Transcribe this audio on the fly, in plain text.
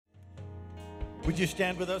Would you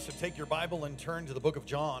stand with us and take your Bible and turn to the book of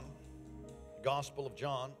John, the Gospel of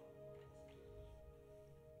John?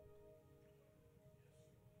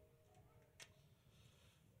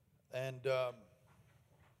 And going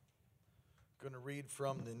to read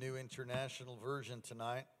from the New International Version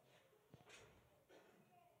tonight.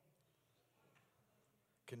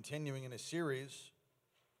 Continuing in a series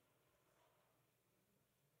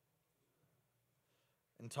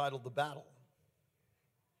entitled The Battle.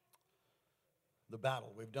 The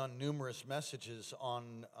battle. We've done numerous messages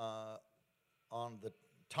on the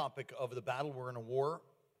topic of the battle. We're in a war.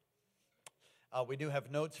 We do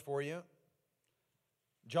have notes for you.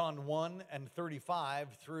 John 1 and 35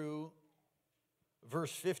 through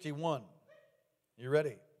verse 51. You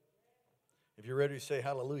ready? If you're ready, say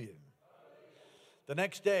hallelujah. The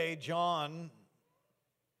next day, John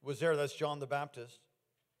was there. That's John the Baptist.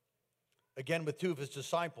 Again with two of his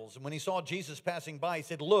disciples. And when he saw Jesus passing by, he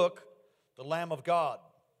said, "Look, the Lamb of God."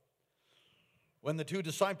 When the two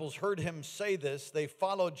disciples heard him say this, they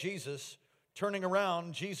followed Jesus. Turning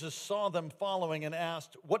around, Jesus saw them following and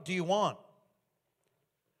asked, "What do you want?"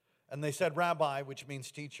 And they said, "Rabbi," which means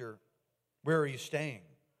teacher, "where are you staying?"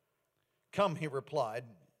 "Come," he replied,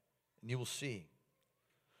 "and you will see."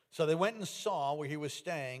 So they went and saw where he was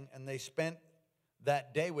staying, and they spent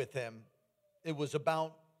that day with him. It was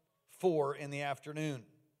about 4 p.m.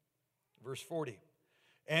 Verse 40.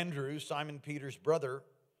 Andrew, Simon Peter's brother,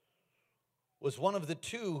 was one of the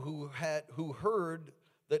two who heard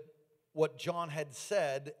that what John had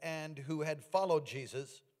said and who had followed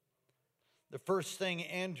Jesus. The first thing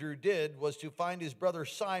Andrew did was to find his brother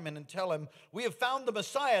Simon and tell him, "We have found the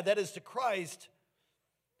Messiah," that is the Christ.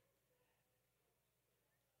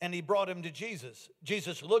 And he brought him to Jesus.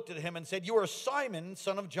 Jesus looked at him and said, "You are Simon,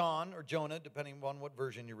 son of John," or Jonah, depending on what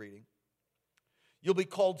version you're reading. "You'll be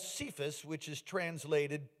called Cephas," which is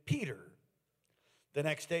translated Peter. The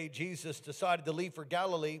next day, Jesus decided to leave for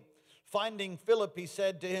Galilee. Finding Philip, he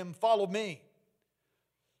said to him, "Follow me."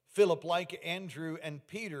 Philip, like Andrew and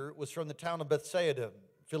Peter, was from the town of Bethsaida.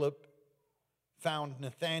 Philip found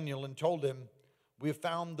Nathanael and told him, "We have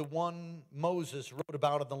found the one Moses wrote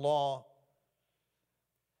about in the law,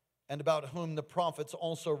 and about whom the prophets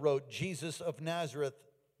also wrote, Jesus of Nazareth,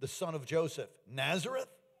 the son of Joseph." "Nazareth?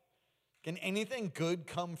 Can anything good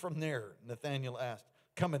come from there?" Nathanael asked.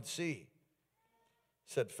 "Come and see,"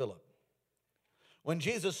 said Philip. When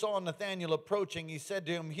Jesus saw Nathanael approaching, he said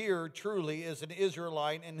to him, "Here truly is an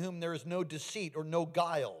Israelite in whom there is no deceit or no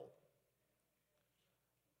guile."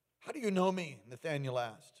 "How do you know me?" Nathanael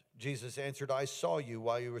asked. Jesus answered, "I saw you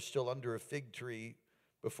while you were still under a fig tree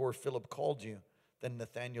before Philip called you." Then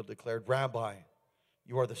Nathanael declared, "Rabbi,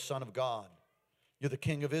 you are the Son of God. You're the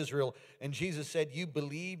King of Israel." And Jesus said, "You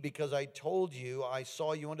believe because I told you I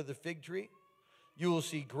saw you under the fig tree? You will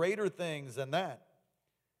see greater things than that."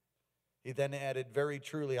 He then added, "Very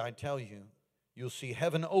truly I tell you, you'll see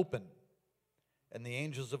heaven open and the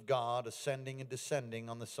angels of God ascending and descending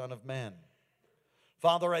on the Son of Man."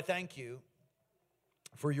 Father, I thank you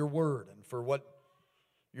for your word and for what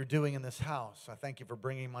you're doing in this house. I thank you for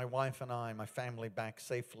bringing my wife and I, my family, back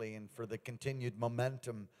safely, and for the continued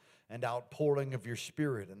momentum and outpouring of your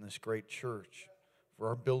Spirit in this great church, for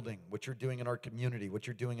our building, what you're doing in our community, what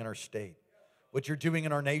you're doing in our state, what you're doing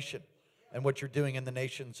in our nation, and what you're doing in the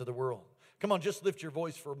nations of the world. Come on, just lift your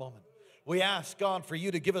voice for a moment. We ask, God, for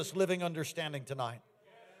you to give us living understanding tonight.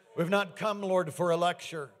 We've not come, Lord, for a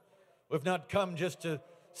lecture. We've not come just to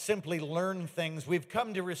simply learn things. We've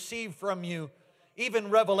come to receive from you even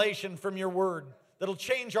revelation from your word that'll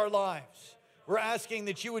change our lives. We're asking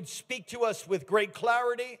that you would speak to us with great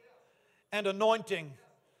clarity and anointing.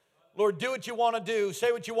 Lord, do what you want to do.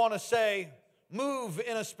 Say what you want to say. Move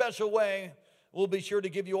in a special way. We'll be sure to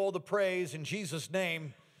give you all the praise in Jesus'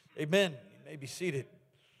 name. Amen. You may be seated.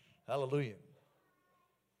 Hallelujah.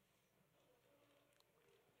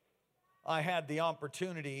 I had the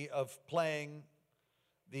opportunity of playing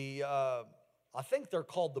I think they're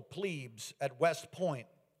called the plebes at West Point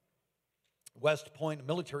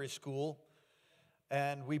Military School,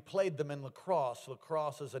 and we played them in lacrosse.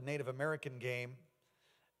 Lacrosse is a Native American game,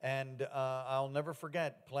 and I'll never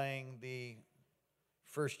forget playing the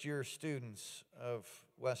first-year students of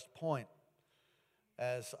West Point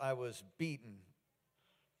as I was beaten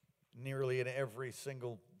nearly in every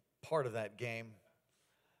single part of that game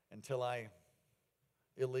until I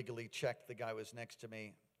illegally checked the guy who was next to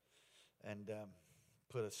me and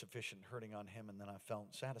put a sufficient hurting on him, and then I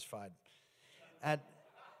felt satisfied. At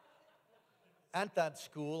that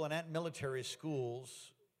school and at military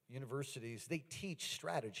schools, universities, they teach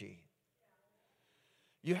strategy.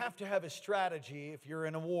 You have to have a strategy if you're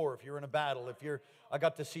in a war, if you're in a battle. I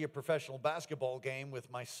got to see a professional basketball game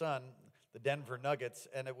with my son, the Denver Nuggets,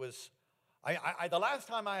 and it was, the last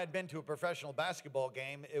time I had been to a professional basketball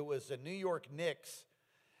game, it was the New York Knicks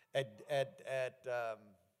at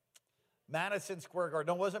Madison Square Garden.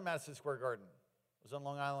 No, it wasn't Madison Square Garden. It was on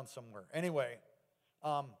Long Island somewhere. Anyway,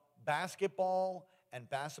 basketball and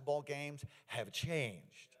basketball games have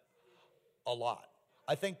changed a lot.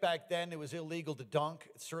 I think back then it was illegal to dunk.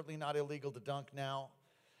 It's certainly not illegal to dunk now.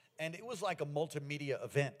 And it was like a multimedia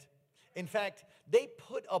event. In fact, they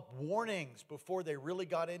put up warnings before they really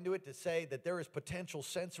got into it to say that there is potential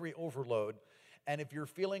sensory overload. And if you're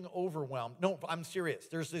feeling overwhelmed, no, I'm serious.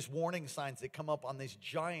 There's these warning signs that come up on these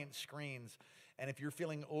giant screens. And if you're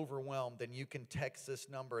feeling overwhelmed, then you can text this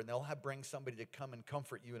number and they'll bring somebody to come and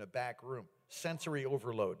comfort you in a back room. Sensory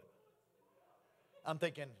overload. I'm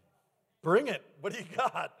thinking, bring it. What do you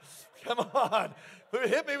got? Come on.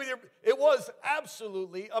 Hit me with your... It was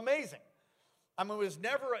absolutely amazing. I mean,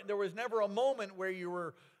 there was never a moment where you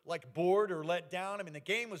were like bored or let down. I mean, the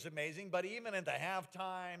game was amazing, but even at the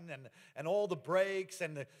halftime and all the breaks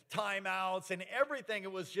and the timeouts and everything,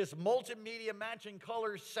 it was just multimedia, matching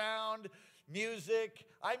colors, sound, music.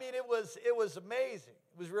 I mean, it was amazing.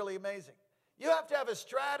 It was really amazing. You have to have a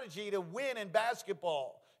strategy to win in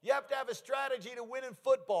basketball. You have to have a strategy to win in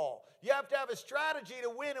football. You have to have a strategy to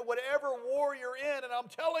win in whatever war you're in. And I'm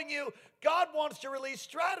telling you, God wants to release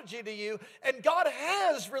strategy to you. And God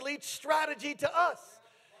has released strategy to us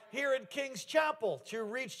here at King's Chapel to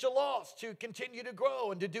reach the lost, to continue to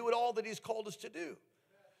grow, and to do it all that He's called us to do.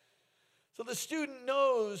 So the student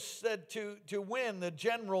knows that to win, the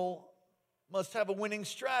general must have a winning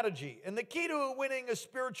strategy. And the key to winning a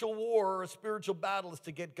spiritual war or a spiritual battle is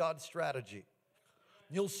to get God's strategy.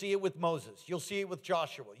 You'll see it with Moses. You'll see it with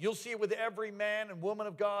Joshua. You'll see it with every man and woman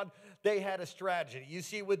of God. They had a strategy. You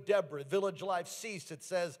see it with Deborah. Village life ceased, it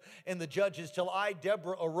says in the Judges, till I,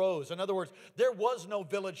 Deborah, arose. In other words, there was no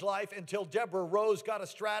village life until Deborah rose, got a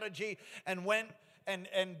strategy, and went and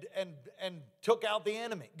took out the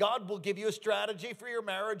enemy. God will give you a strategy for your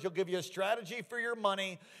marriage. He'll give you a strategy for your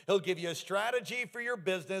money. He'll give you a strategy for your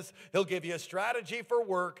business. He'll give you a strategy for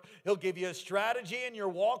work. He'll give you a strategy in your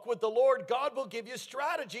walk with the Lord. God will give you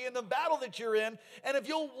strategy in the battle that you're in. And if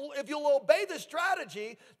you'll obey the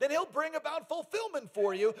strategy, then He'll bring about fulfillment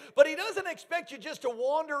for you. But He doesn't expect you just to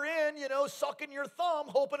wander in, sucking your thumb,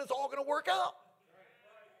 hoping it's all going to work out.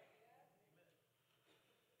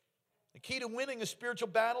 The key to winning a spiritual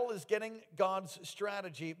battle is getting God's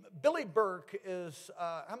strategy. Billy Burke is,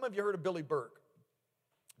 how many of you heard of Billy Burke?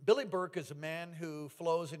 Billy Burke is a man who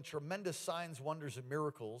flows in tremendous signs, wonders, and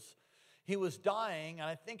miracles. He was dying, and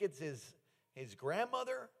I think it's his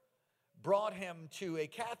grandmother brought him to a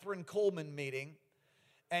Catherine Coleman meeting,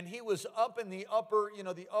 and he was up in the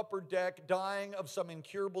upper deck, dying of some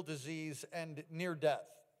incurable disease and near death,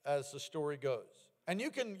 as the story goes. And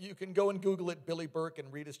you can go and Google it, Billy Burke,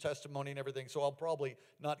 and read his testimony and everything. So I'll probably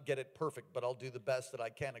not get it perfect, but I'll do the best that I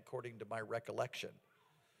can according to my recollection.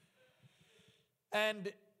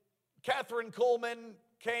 And Catherine Coleman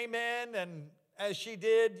came in, and as she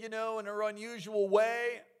did, in her unusual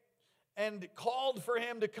way, and called for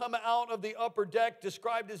him to come out of the upper deck,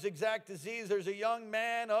 described his exact disease. There's a young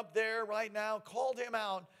man up there right now, called him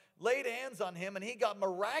out, laid hands on him, and he got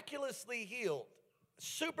miraculously healed,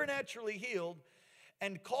 supernaturally healed,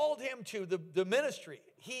 and called him to the ministry.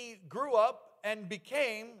 He grew up and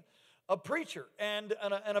became a preacher and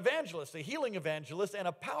an evangelist, a healing evangelist, and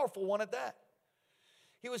a powerful one at that.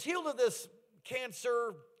 He was healed of this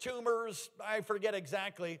cancer, tumors, I forget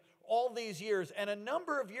exactly, all these years. And a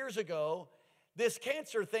number of years ago, this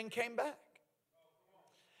cancer thing came back.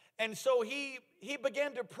 And so he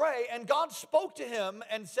began to pray, and God spoke to him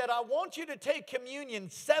and said, I want you to take communion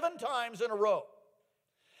 7 times in a row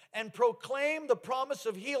and proclaim the promise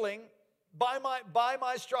of healing. By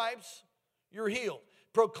my stripes, you're healed.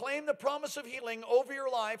 Proclaim the promise of healing over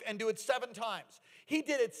your life and do it 7 times. He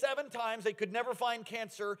did it 7 times. They could never find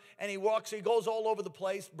cancer, and he goes all over the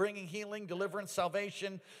place, bringing healing, deliverance,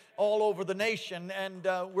 salvation all over the nation. And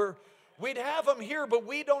we'd have him here, but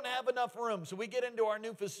we don't have enough room. So we get into our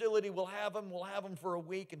new facility, we'll have him for a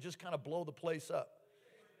week and just kind of blow the place up.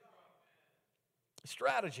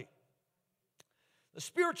 Strategy. The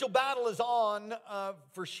spiritual battle is on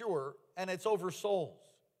for sure, and it's over souls.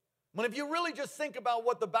 When if you really just think about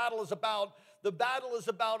what the battle is about, The battle is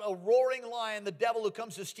about a roaring lion, the devil, who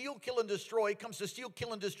comes to steal, kill, and destroy. He comes to steal,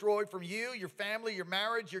 kill, and destroy from you, your family, your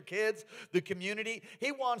marriage, your kids, the community.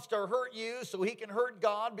 He wants to hurt you so he can hurt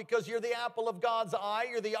God, because you're the apple of God's eye.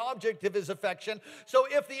 You're the object of his affection. So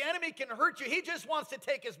if the enemy can hurt you, he just wants to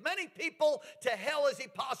take as many people to hell as he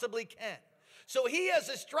possibly can. So he has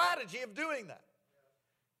a strategy of doing that.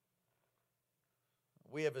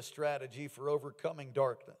 We have a strategy for overcoming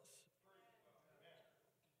darkness.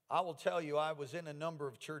 I will tell you, I was in a number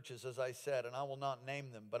of churches, as I said, and I will not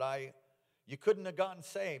name them, but you couldn't have gotten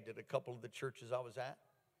saved at a couple of the churches I was at.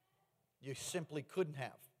 You simply couldn't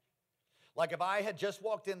have. Like if I had just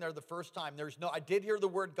walked in there the first time, I did hear the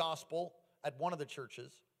word gospel at one of the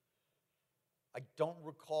churches. I don't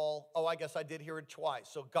recall. Oh, I guess I did hear it twice.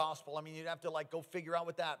 So gospel, I mean, you'd have to like go figure out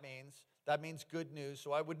what that means. That means good news.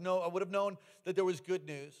 So I would have known that there was good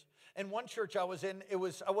news. And one church I was in,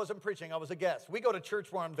 I wasn't preaching, I was a guest. We go to church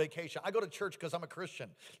when we're on vacation. I go to church because I'm a Christian,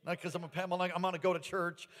 not because I'm I'm going to go to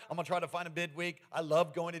church. I'm going to try to find a midweek. I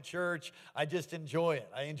love going to church. I just enjoy it.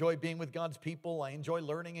 I enjoy being with God's people. I enjoy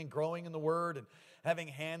learning and growing in the Word and having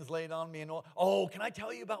hands laid on me. And oh, can I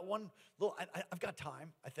tell you about one little, I've got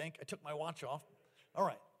time, I think. I took my watch off. All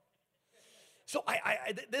right. So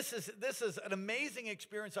this is an amazing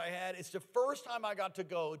experience I had. It's the first time I got to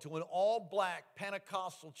go to an all-black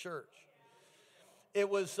Pentecostal church. It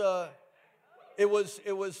was,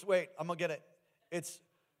 wait, I'm going to get it. It's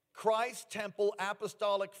Christ Temple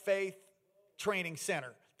Apostolic Faith Training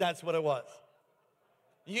Center. That's what it was.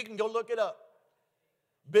 You can go look it up.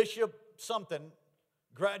 Bishop something,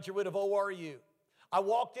 graduate of ORU. I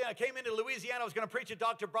walked in, I came into Louisiana, I was going to preach at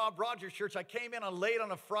Dr. Bob Rogers' church. I came in late on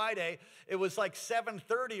a Friday. It was like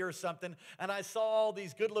 7:30 or something, and I saw all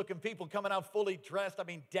these good-looking people coming out fully dressed. I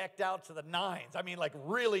mean, decked out to the nines. I mean, like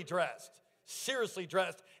really dressed, seriously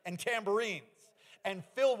dressed, and tambourines, and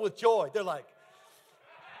filled with joy.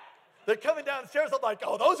 They're coming downstairs. I'm like,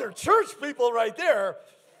 oh, those are church people right there.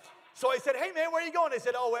 So I said, hey, man, where are you going? They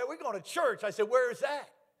said, oh, we're going to church. I said, where is that?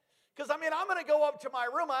 Because, I mean, I'm going to go up to my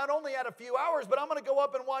room. I only had a few hours, but I'm going to go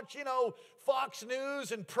up and watch, Fox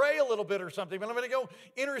News and pray a little bit or something. But I'm going to go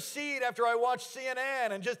intercede after I watch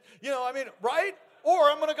CNN and just, right? Or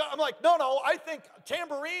I'm like, no, I think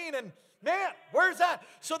tambourine and, man, where's that?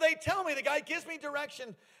 So they tell me, the guy gives me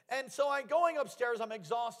direction. And so I'm going upstairs. I'm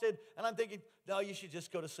exhausted. And I'm thinking, no, you should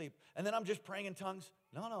just go to sleep. And then I'm just praying in tongues.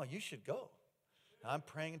 No, you should go. I'm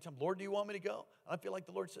praying in tongues. Lord, do you want me to go? And I feel like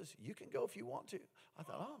the Lord says, you can go if you want to. I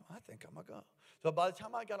thought, I think I'm going to go. So by the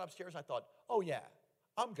time I got upstairs, I thought, oh, yeah,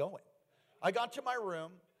 I'm going. I got to my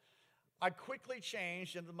room. I quickly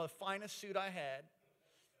changed into the finest suit I had.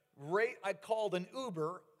 I called an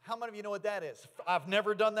Uber. How many of you know what that is? I've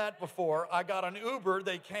never done that before. I got an Uber.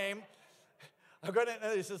 They came.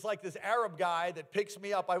 This is like this Arab guy that picks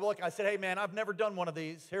me up. I said, hey, man, I've never done one of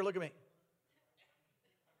these. Here, look at me.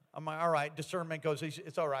 I'm like, all right. Discernment goes,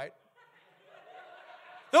 it's all right.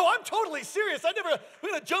 No, I'm totally serious. I'm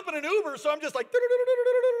going to jump in an Uber, so I'm just like,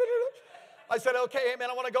 I said, okay, hey, man,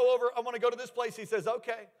 I want to go to this place. He says,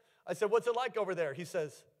 okay. I said, what's it like over there? He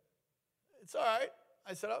says, it's all right.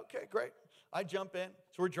 I said, okay, great. I jump in.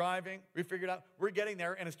 So we're driving. We figured out. We're getting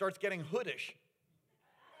there, and it starts getting hoodish.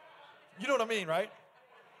 You know what I mean, right?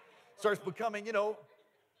 Starts becoming,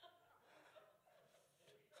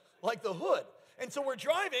 like the hood. And so we're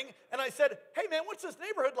driving, and I said, hey, man, what's this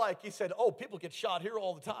neighborhood like? He said, oh, people get shot here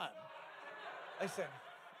all the time. I said,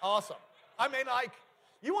 awesome. I mean, like,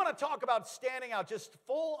 you want to talk about standing out, just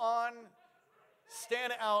full on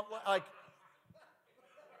stand out, like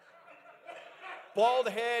bald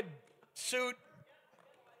head, suit.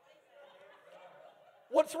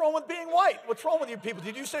 What's wrong with being white? What's wrong with you people?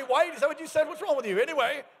 Did you say white? Is that what you said? What's wrong with you?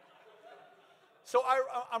 Anyway. So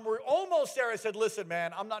we're almost there. I said, listen,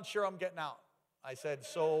 man, I'm not sure I'm getting out. I said,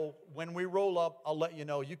 so when we roll up, I'll let you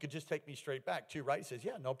know. You could just take me straight back too, right? He says,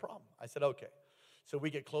 yeah, no problem. I said, okay. So we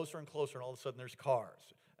get closer and closer, and all of a sudden there's cars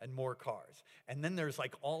and more cars. And then there's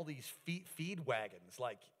like all these feed wagons,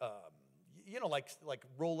 like, like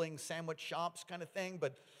rolling sandwich shops kind of thing,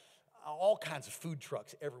 but all kinds of food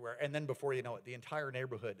trucks everywhere. And then before you know it, the entire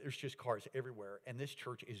neighborhood, there's just cars everywhere. And this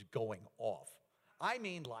church is going off. I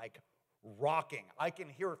mean, like rocking. I can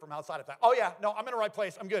hear it from outside. It's like, oh yeah, no, I'm in the right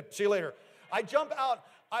place. I'm good. See you later. I jump out.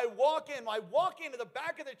 I walk into the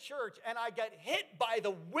back of the church, and I get hit by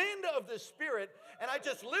the wind of the Spirit, and I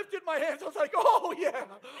just lifted my hands. I was like, oh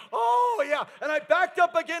yeah. And I backed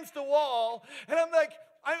up against the wall, and I'm like,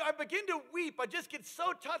 I begin to weep. I just get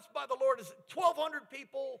so touched by the Lord as 1,200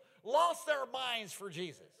 people lost their minds for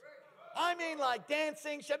Jesus. I mean, like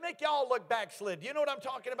dancing should make y'all look backslid. You know what I'm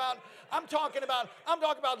talking about? I'm talking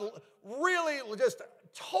about really just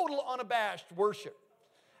total unabashed worship.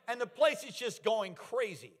 And the place is just going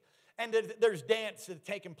crazy. And there's dance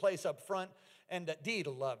taking place up front. And Dee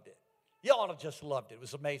loved it. Y'all have just loved it. It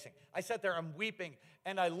was amazing. I sat there, I'm weeping.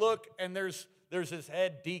 And I look, and there's this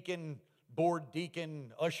head deacon, board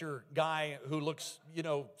deacon, usher guy who looks,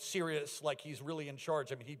 serious, like he's really in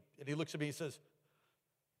charge. I mean, he looks at me, he says,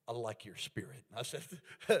 I like your spirit. I said,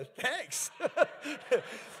 thanks.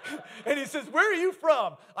 And he says, where are you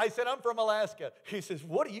from? I said, I'm from Alaska. He says,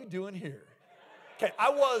 what are you doing here? Okay, I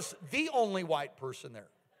was the only white person there.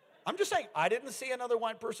 I'm just saying, I didn't see another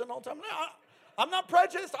white person all the time. No, I'm not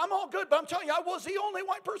prejudiced. I'm all good. But I'm telling you, I was the only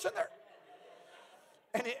white person there.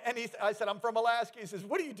 I said, I'm from Alaska. He says,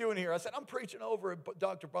 what are you doing here? I said, I'm preaching over at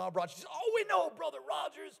Dr. Bob Rogers. He says, oh, we know Brother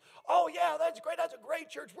Rogers. Oh, yeah, that's great. That's a great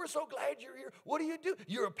church. We're so glad you're here. What do you do?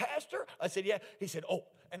 You're a pastor? I said, yeah. He said, oh,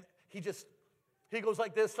 and he goes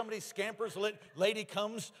like this. Somebody scampers. Lady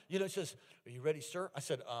comes, says, are you ready, sir? I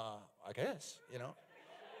said, I guess,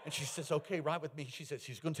 And she says, okay, ride with me. She says,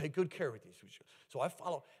 she's going to take good care of you. So I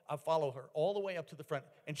follow her all the way up to the front.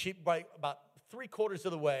 And she, by about 3/4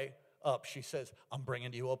 of the way up, she says, I'm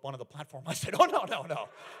bringing you up onto the platform. I said, oh,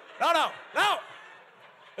 no.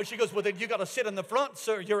 And she goes, well, then you got to sit in the front,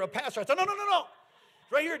 sir. You're a pastor. I said, no.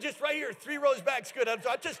 Right here, just right here. 3 rows back's good.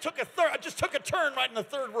 I just took a turn right in the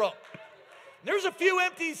 3rd row. There's a few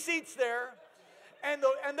empty seats there. And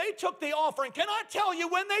they took the offering. Can I tell you,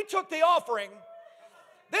 when they took the offering,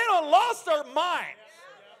 they done lost their minds.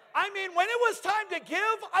 I mean, when it was time to give,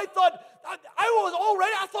 I thought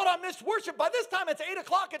I missed worship. By this time, it's 8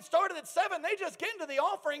 o'clock. It started at 7. They just get into the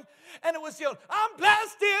offering, and it was, I'm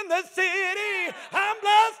blessed in the city. I'm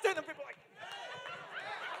blessed in the people.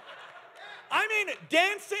 I mean,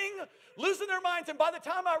 dancing, losing their minds. And by the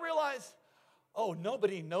time I realized, oh,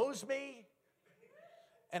 nobody knows me,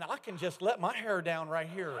 and I can just let my hair down right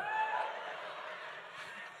here.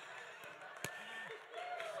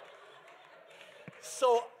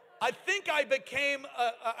 So I think I became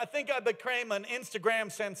an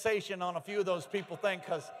Instagram sensation on a few of those people things,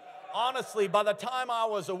 because honestly, by the time I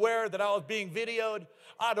was aware that I was being videoed,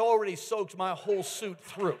 I'd already soaked my whole suit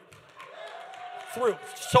through,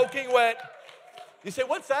 soaking wet. You say,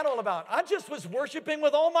 what's that all about? I just was worshiping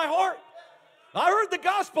with all my heart. I heard the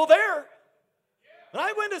gospel there. And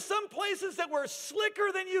I went to some places that were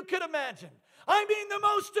slicker than you could imagine. I mean, the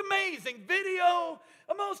most amazing video,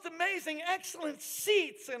 the most amazing, excellent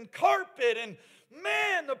seats and carpet. And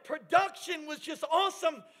man, the production was just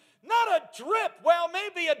awesome. Not a drip, well,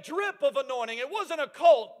 maybe a drip of anointing. It wasn't a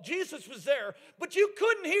cult. Jesus was there. But you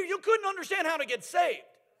couldn't understand how to get saved.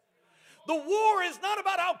 The war is not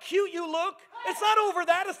about how cute you look. It's not over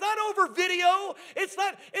that. It's not over video. It's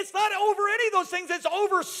not over any of those things. It's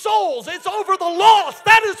over souls. It's over the lost.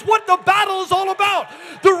 That is what the battle is all about.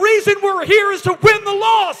 The reason we're here is to win the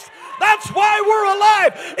lost. That's why we're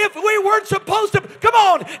alive. If we weren't supposed to, come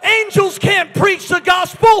on, angels can't preach the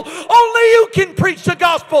gospel. Only you can preach the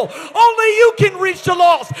gospel. Only you can reach the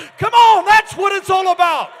lost. Come on, that's what it's all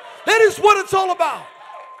about. That is what it's all about.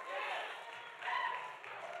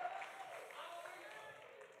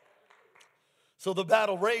 So the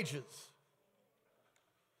battle rages.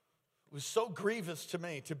 It was so grievous to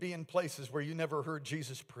me to be in places where you never heard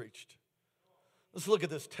Jesus preached. Let's look at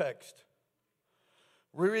this text.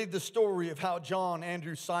 We read the story of how John,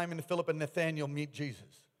 Andrew, Simon, Philip, and Nathanael meet Jesus.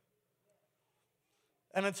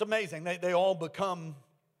 And it's amazing. They all become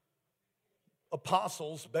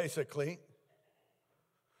apostles, basically.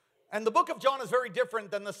 And the book of John is very different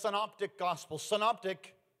than the synoptic gospels. Now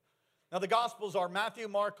the gospels are Matthew,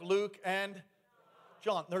 Mark, Luke, and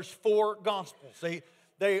John. There's 4 gospels.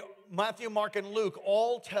 Matthew, Mark, and Luke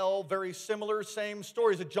all tell very similar, same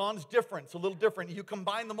stories. John's different. It's a little different. You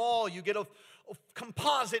combine them all, you get a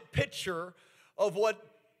composite picture of what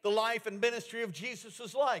the life and ministry of Jesus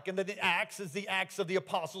was like. And then the Acts is the Acts of the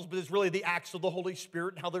apostles, but it's really the Acts of the Holy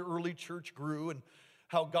Spirit and how the early church grew and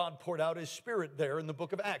how God poured out his Spirit there in the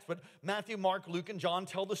book of Acts. But Matthew, Mark, Luke, and John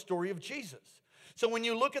tell the story of Jesus. So when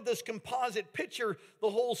you look at this composite picture, the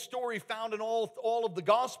whole story found in all of the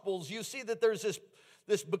Gospels, you see that there's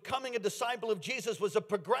this becoming a disciple of Jesus was a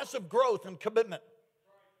progressive growth and commitment.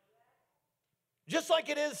 Just like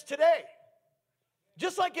it is today.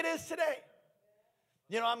 Just like it is today.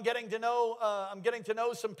 I'm getting to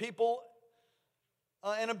know some people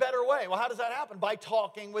in a better way. Well, how does that happen? By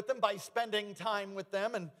talking with them, by spending time with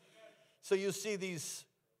them. And so you see these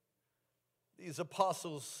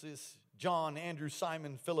apostles, John, Andrew,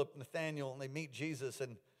 Simon, Philip, Nathanael, and they meet Jesus,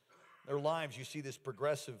 and their lives, you see this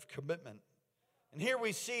progressive commitment. And here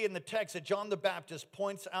we see in the text that John the Baptist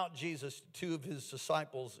points out Jesus to 2 of his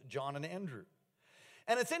disciples, John and Andrew.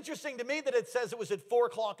 And it's interesting to me that it says it was at 4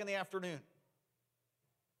 o'clock in the afternoon.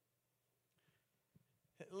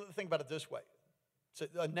 Think about it this way.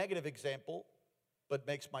 It's a negative example, but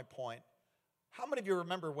makes my point. How many of you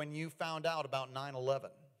remember when you found out about 9/11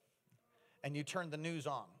 and you turned the news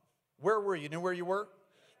on? Where were you? You know where you were?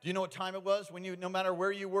 Do you know what time it was? No matter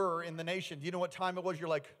where you were in the nation, do you know what time it was? You're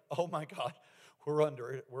like, oh my God, we're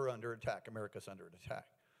under attack. America's under attack.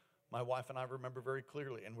 My wife and I remember very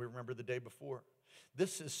clearly, and we remember the day before.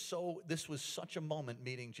 This was such a moment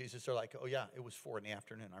meeting Jesus. They're like, oh yeah, it was 4 in the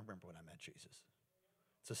afternoon. I remember when I met Jesus.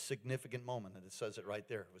 It's a significant moment, and it says it right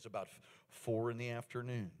there. It was about 4 in the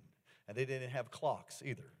afternoon. And they didn't have clocks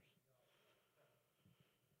either.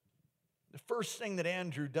 The first thing that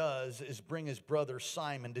Andrew does is bring his brother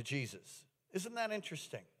Simon to Jesus. Isn't that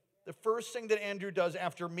interesting? The first thing that Andrew does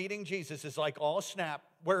after meeting Jesus is like, oh snap,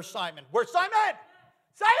 where's Simon? Where's Simon?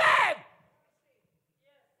 Simon!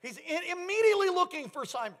 He's immediately looking for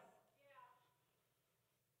Simon.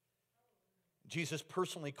 Jesus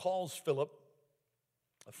personally calls Philip,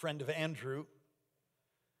 a friend of Andrew,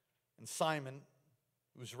 and Simon,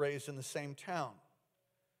 who was raised in the same town.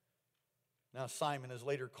 Now Simon is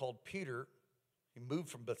later called Peter. He moved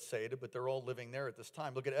from Bethsaida, but they're all living there at this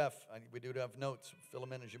time. Look at F. We do have notes. Fill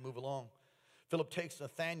them in as you move along. Philip takes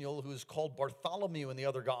Nathanael, who is called Bartholomew in the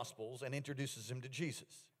other Gospels, and introduces him to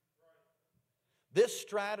Jesus. This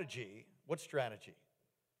strategy, what strategy?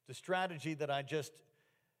 The strategy that I just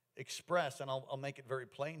expressed, and I'll make it very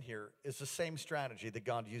plain here, is the same strategy that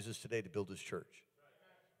God uses today to build his church.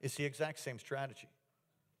 It's the exact same strategy.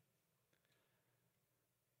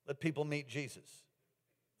 Let people meet Jesus,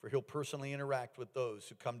 for he'll personally interact with those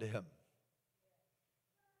who come to him.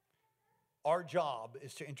 Our job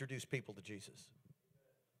is to introduce people to Jesus.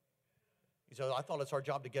 He said, I thought it's our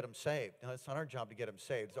job to get them saved. No, it's not our job to get them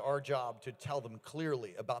saved. It's our job to tell them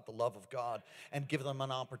clearly about the love of God and give them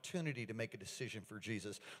an opportunity to make a decision for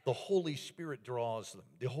Jesus. The Holy Spirit draws them.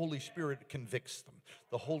 The Holy Spirit convicts them.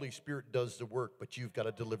 The Holy Spirit does the work, but you've got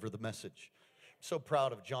to deliver the message. I'm so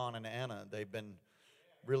proud of John and Anna. They've been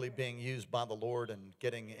really being used by the Lord and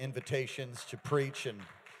getting invitations to preach and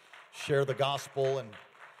share the gospel in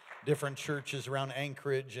different churches around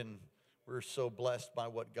Anchorage, and we're so blessed by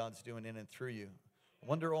what God's doing in and through you. I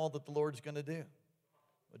wonder all that the Lord's going to do.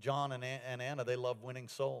 John and Anna, they love winning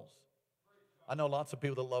souls. I know lots of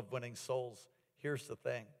people that love winning souls. Here's the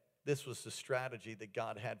thing. This was the strategy that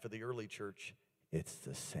God had for the early church. It's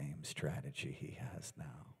the same strategy he has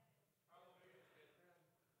now.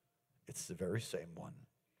 It's the very same one.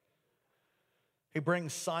 He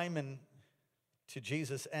brings Simon to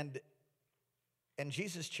Jesus, and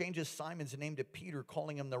Jesus changes Simon's name to Peter,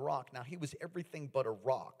 calling him the rock. Now, he was everything but a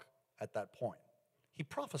rock at that point. He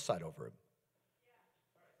prophesied over him.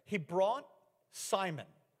 He brought Simon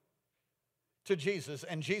to Jesus,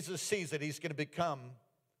 and Jesus sees that he's going to become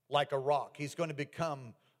like a rock. He's going to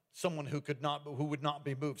become someone who would not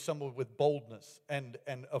be moved, someone with boldness and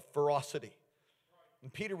a ferocity.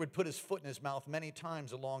 And Peter would put his foot in his mouth many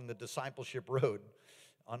times along the discipleship road,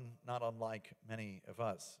 not unlike many of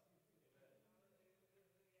us.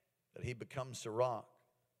 That he becomes the rock.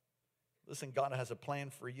 Listen, God has a plan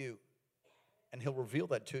for you, and he'll reveal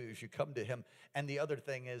that to you as you come to him. And the other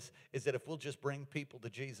thing is that if we'll just bring people to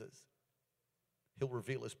Jesus, he'll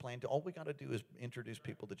reveal his plan. All we got to do is introduce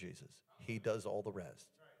people to Jesus. He does all the rest.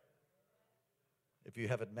 If you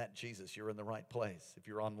haven't met Jesus, you're in the right place. If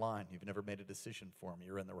you're online, you've never made a decision for him,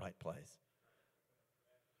 you're in the right place.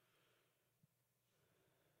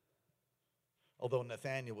 Although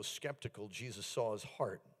Nathanael was skeptical, Jesus saw his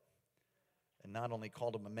heart and not only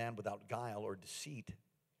called him a man without guile or deceit,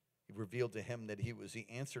 he revealed to him that he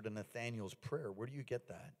answered in Nathanael's prayer. Where do you get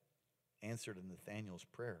that? Answered in Nathanael's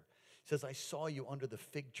prayer. He says, I saw you under the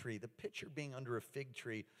fig tree. The picture being under a fig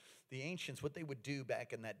tree, the ancients, what they would do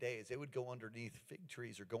back in that day is they would go underneath fig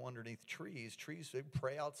trees or go underneath trees. They'd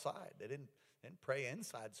pray outside. They didn't pray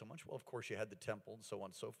inside so much. Well, of course, you had the temple and so on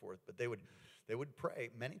and so forth, but they would pray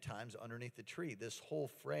many times underneath the tree. This whole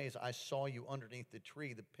phrase, I saw you underneath the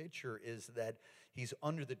tree, the picture is that he's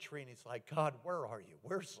under the tree and he's like, God, where are you?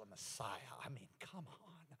 Where's the Messiah? I mean, come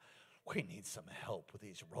on. We need some help with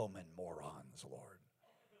these Roman morons, Lord.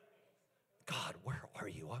 God, where are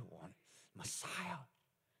you? I want Messiah.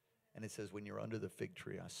 And it says, when you're under the fig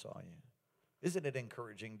tree, I saw you. Isn't it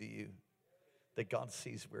encouraging to you that God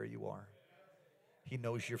sees where you are? He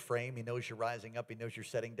knows your frame. He knows you're rising up. He knows you're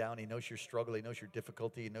setting down. He knows your struggle. He knows your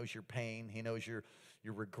difficulty. He knows your pain. He knows your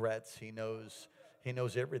regrets. He knows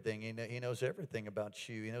everything. He knows everything about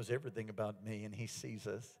you. He knows everything about me, and he sees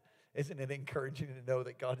us. Isn't it encouraging to know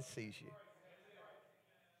that God sees you?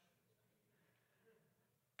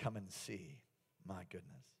 Come and see My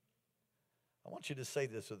goodness. I want you to say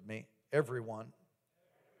this with me. Everyone,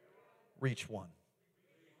 reach one.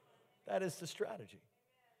 That is the strategy.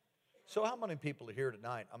 So how many people are here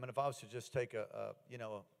tonight? I mean, if I was to just take a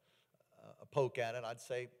poke at it, I'd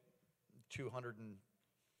say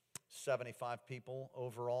 275 people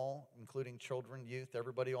overall, including children, youth,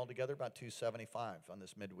 everybody all together, about 275 on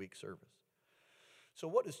this midweek service. So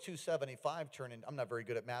what does 275 turn into? I'm not very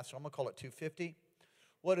good at math, so I'm going to call it 250.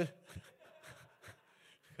 What is,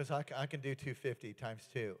 because I can do 250 times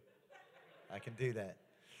 2. I can do that.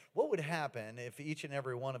 What would happen if each and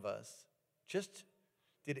every one of us just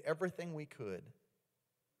did everything we could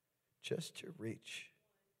just to reach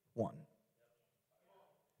one?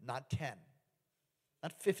 Not 10.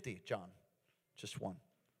 Not 50, John. Just one.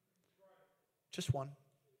 Just one.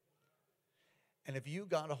 And if you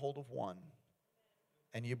got a hold of one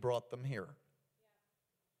and you brought them here,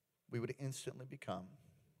 we would instantly become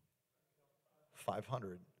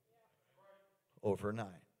 500 overnight.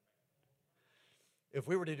 If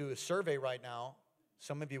we were to do a survey right now,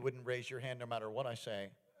 some of you wouldn't raise your hand no matter what I say.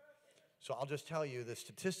 So I'll just tell you, the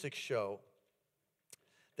statistics show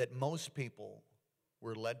that most people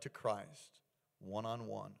were led to Christ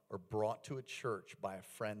one-on-one or brought to a church by a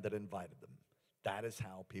friend that invited them. That is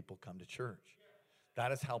how people come to church.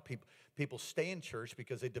 That is how people stay in church,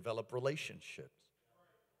 because they develop relationships.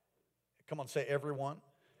 Come on, say everyone.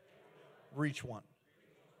 Reach one.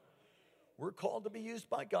 We're called to be used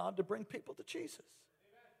by God to bring people to Jesus.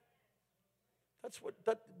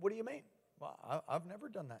 What do you mean? Well, I've never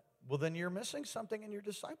done that. Well, then you're missing something in your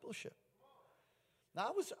discipleship.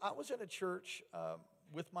 Now, I was in a church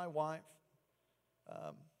with my wife,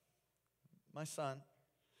 my son,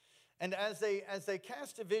 and as they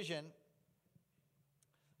cast a vision,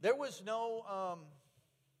 there was no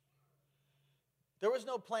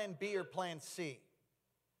plan B or plan C.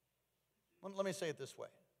 Let me say it this way.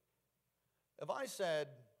 If I said,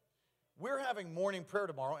 we're having morning prayer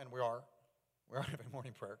tomorrow, and we're having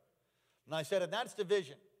morning prayer, and I said, and that's the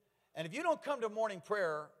vision, and if you don't come to morning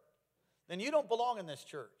prayer, then you don't belong in this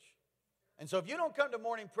church. And so if you don't come to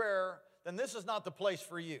morning prayer, then this is not the place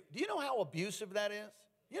for you. Do you know how abusive that is?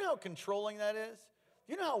 Do you know how controlling that is?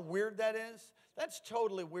 Do you know how weird that is? That's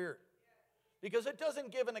totally weird. Because it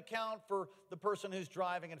doesn't give an account for the person who's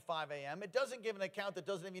driving at 5 a.m. It doesn't give an account that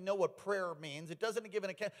doesn't even know what prayer means. It doesn't give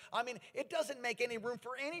an account. I mean, it doesn't make any room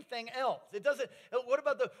for anything else. It doesn't. What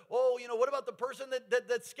about the person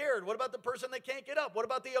that's scared? What about the person that can't get up? What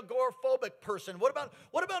about the agoraphobic person? What about?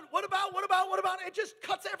 It just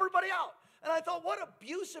cuts everybody out. And I thought, what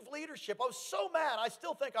abusive leadership. I was so mad. I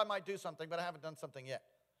still think I might do something, but I haven't done something yet.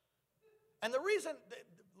 And the reason,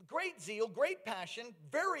 great zeal, great passion,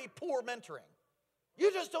 very poor mentoring.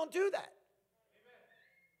 You just don't do that.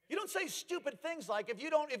 You don't say stupid things like, if you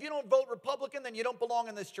don't vote Republican, then you don't belong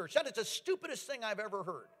in this church. That is the stupidest thing I've ever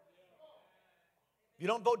heard. If you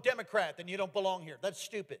don't vote Democrat, then you don't belong here. That's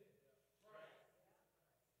stupid.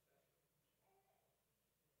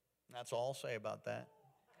 That's all I'll say about that.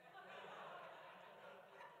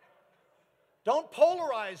 Don't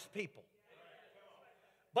polarize people.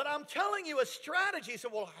 But I'm telling you a strategy. So,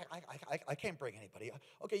 well, I can't bring anybody.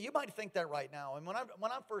 Okay, you might think that right now. And when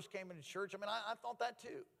I first came into church, I mean, I thought that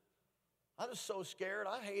too. I was so scared.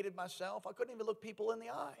 I hated myself. I couldn't even look people in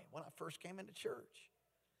the eye when I first came into church.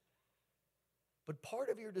 But part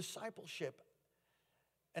of your discipleship,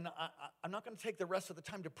 and I'm not going to take the rest of the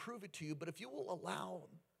time to prove it to you, but if you will allow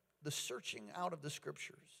the searching out of the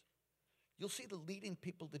scriptures, you'll see the leading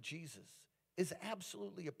people to Jesus is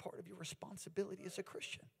absolutely a part of your responsibility as a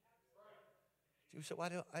Christian. So you say,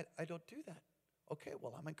 well, I don't do that. Okay,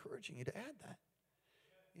 well, I'm encouraging you to add that.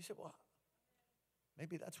 You say, well,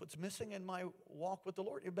 maybe that's what's missing in my walk with the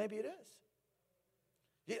Lord. Maybe it is.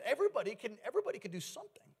 Yeah, everybody can do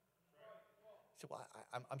something. You say, well,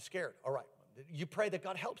 I'm scared. All right, you pray that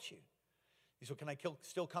God helps you. You say, can I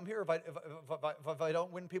still come here if I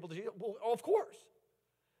don't win people to Jesus? Well, of course.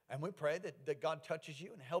 And we pray that God touches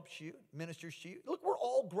you and helps you, ministers to you. Look, we're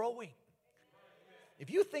all growing.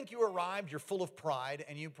 If you think you arrived, you're full of pride,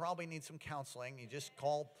 and you probably need some counseling, you just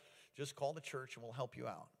call the church and we'll help you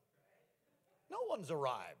out. No one's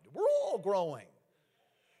arrived. We're all growing.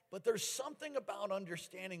 But there's something about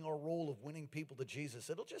understanding our role of winning people to Jesus.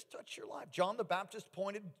 It'll just touch your life. John the Baptist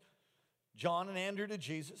pointed John and Andrew to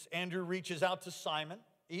Jesus. Andrew reaches out to Simon.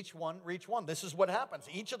 Each one reach one. This is what happens.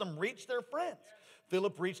 Each of them reached their friends.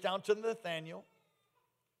 Philip reached out to Nathanael.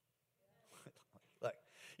 Look,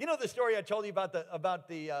 you know the story I told you about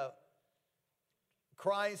the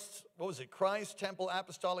Christ, what was it? Christ Temple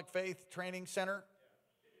Apostolic Faith Training Center.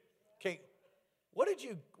 Okay, what did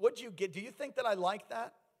you get? Do you think that I like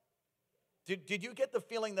that? Did you get the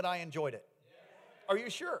feeling that I enjoyed it? Are you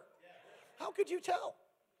sure? How could you tell?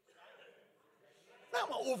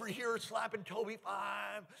 I'm over here slapping Toby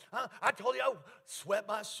 5. I told you I sweat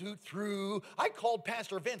my suit through. I called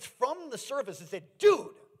Pastor Vince from the service and said, dude,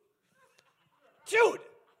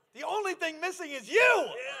 the only thing missing is you.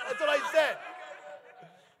 That's what I said.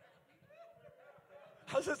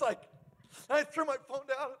 I was just like, I threw my phone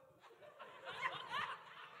down.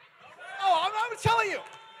 Oh, I'm telling you.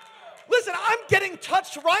 Listen, I'm getting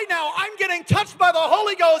touched right now. I'm getting touched by the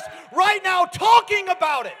Holy Ghost right now talking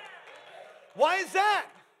about it. Why is that?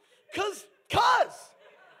 Because.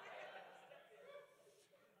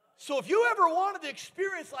 So if you ever wanted to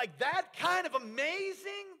experience like that kind of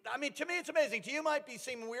amazing, I mean, to me it's amazing. To you might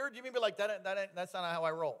seem weird. You may be like, that's not how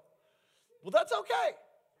I roll. Well, that's okay.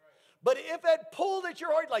 But if it pulled at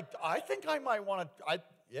your heart, like, I think I might want to,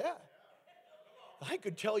 yeah. I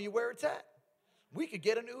could tell you where it's at. We could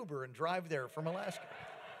get an Uber and drive there from Alaska.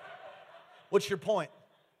 What's your point?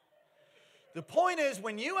 The point is,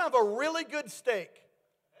 when you have a really good steak,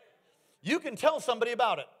 you can tell somebody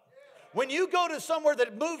about it. When you go to somewhere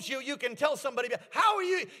that moves you, you can tell somebody. How are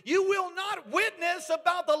you? You will not witness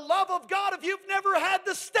about the love of God if you've never had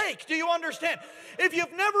the steak. Do you understand? If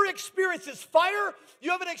you've never experienced His fire,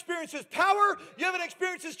 you haven't experienced His power, you haven't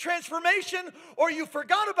experienced His transformation, or you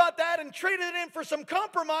forgot about that and traded it in for some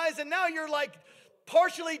compromise, and now you're like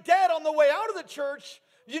partially dead on the way out of the church.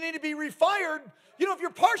 You need to be refired. You know, if you're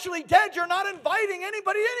partially dead, you're not inviting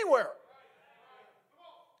anybody anywhere.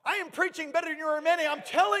 I am preaching better than you are many. I'm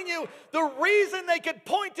telling you, the reason they could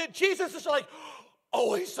point to Jesus is like,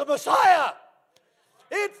 oh, He's the Messiah.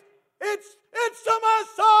 It's the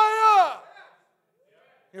Messiah.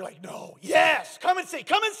 You're like, no, yes, come and see,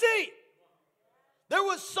 come and see. There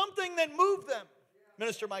was something that moved them.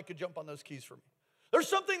 Minister Mike could jump on those keys for me. There's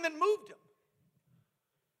something that moved him.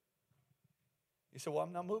 He said, well,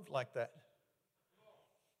 I'm not moved like that.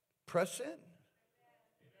 Press in.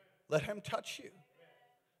 Let Him touch you.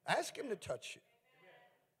 Ask Him to touch you.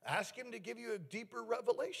 Ask Him to give you a deeper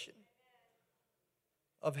revelation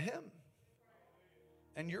of Him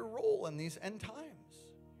and your role in these end times.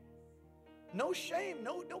 No shame,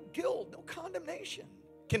 no guilt, no condemnation.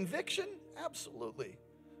 Conviction, absolutely.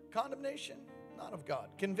 Condemnation, not of God.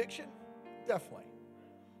 Conviction, definitely.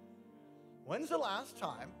 When's the last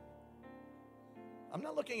time, I'm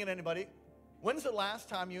not looking at anybody, when's the last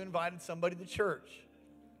time you invited somebody to church?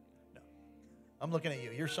 I'm looking at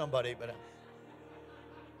you. You're somebody, but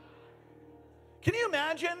can you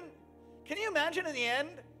imagine? Can you imagine in the end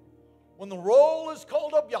when the roll is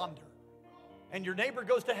called up yonder and your neighbor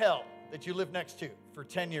goes to hell that you live next to for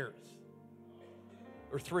 10 years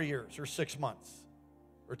or 3 years or 6 months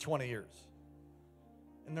or 20 years?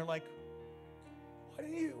 And they're like,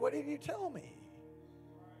 why didn't you tell me?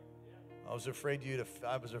 I was afraid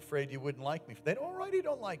you wouldn't like me. They already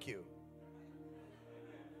don't like you.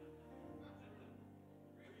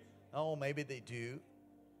 Oh, maybe they do.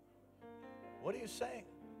 What are you saying?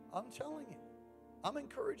 I'm telling you. I'm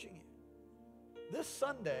encouraging you. This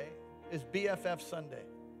Sunday is BFF Sunday.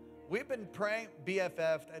 We've been praying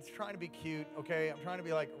BFF. That's trying to be cute, okay? I'm trying to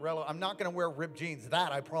be like relevant. I'm not going to wear ripped jeans.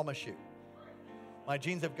 That I promise you. My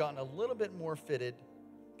jeans have gotten a little bit more fitted,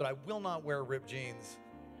 but I will not wear ripped jeans.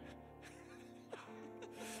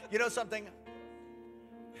 You know something?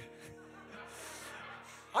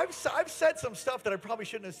 I've said some stuff that I probably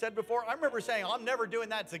shouldn't have said before. I remember saying, I'm never doing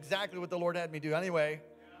that. It's exactly what the Lord had me do. Anyway,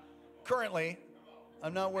 currently,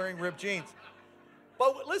 I'm not wearing ripped jeans.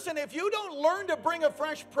 But listen, if you don't learn to bring a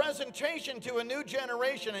fresh presentation to a new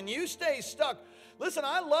generation and you stay stuck, listen,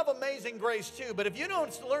 I love Amazing Grace too, but if you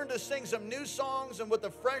don't learn to sing some new songs and what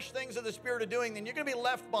the fresh things of the Spirit are doing, then you're going to be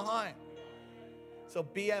left behind. So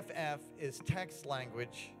BFF is text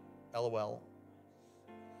language, LOL,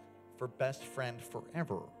 for best friend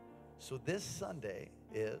forever. So this Sunday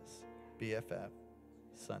is BFF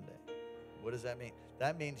Sunday. What does that mean?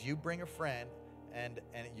 That means you bring a friend and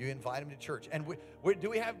you invite him to church. And do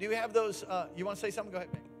we have those? You want to say something? Go ahead.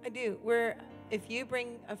 I do. If you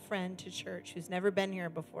bring a friend to church who's never been here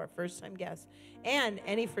before, first-time guest, and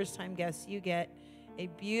any first-time guest, you get a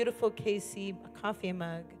beautiful KC coffee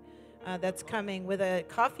mug that's coming with a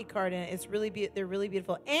coffee card in it. It's they're really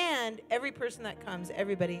beautiful. And every person that comes,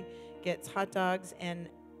 everybody gets hot dogs and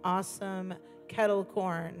awesome kettle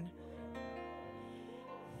corn.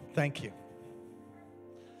 Thank you.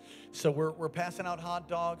 So we're passing out hot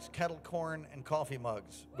dogs, kettle corn, and coffee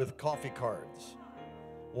mugs with coffee cards.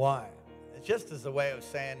 Why? It's just as a way of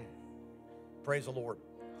saying, praise the Lord.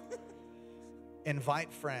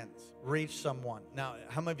 Invite friends, reach someone. Now,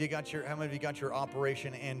 how many of you got your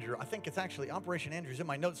Operation Andrew? I think it's actually Operation Andrew's in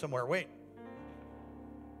my notes somewhere. Wait.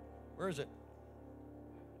 Where is it?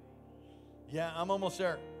 Yeah, I'm almost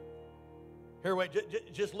there. Here, wait,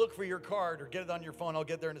 just look for your card or get it on your phone. I'll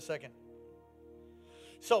get there in a second.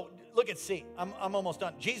 So look at C. I'm almost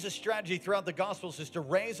done. Jesus' strategy throughout the Gospels is to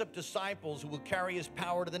raise up disciples who will carry his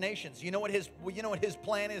power to the nations. You know what his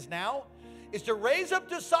plan is now? Is to raise up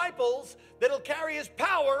disciples that'll carry his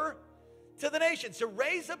power to the nations. To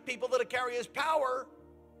raise up people that'll carry his power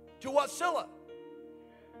to Wasilla.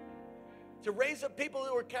 To raise up people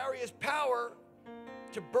who will carry his power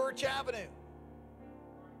to Birch Avenue.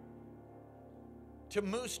 To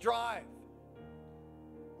Moose Drive.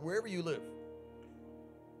 Wherever you live.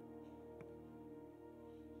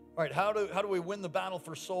 All right, how do we win the battle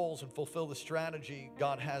for souls and fulfill the strategy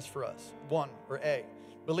God has for us? One, or A,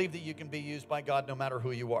 believe that you can be used by God no matter who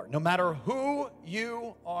you are. No matter who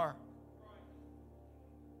you are.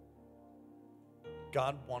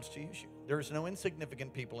 God wants to use you. There's no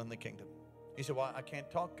insignificant people in the kingdom. He said, well, I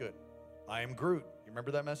can't talk good. I am Groot. You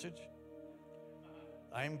remember that message?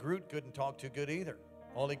 I am Groot couldn't talk too good either.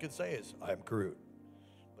 All he could say is, I am Groot.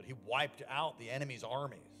 But he wiped out the enemy's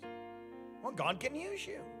armies. Well, God can use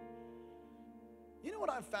you. You know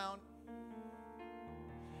what I've found?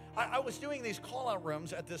 I was doing these call-out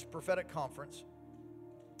rooms at this prophetic conference.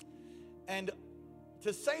 And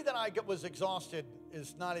to say that I was exhausted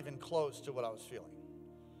is not even close to what I was feeling.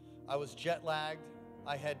 I was jet-lagged.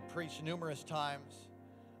 I had preached numerous times.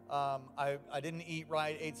 I didn't eat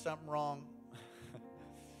right, ate something wrong.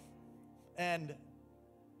 and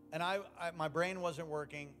my brain wasn't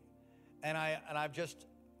working. And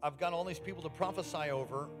I've got all these people to prophesy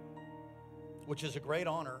over, which is a great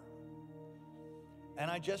honor. And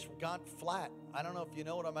I just got flat. I don't know if you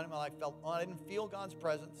know what I mean. I didn't feel God's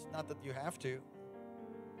presence. Not that you have to.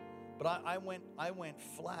 But I went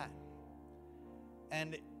flat.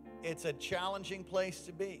 And it's a challenging place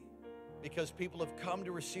to be because people have come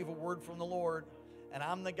to receive a word from the Lord, and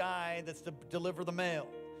I'm the guy that's to deliver the mail.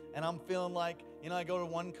 And I'm feeling like, I go to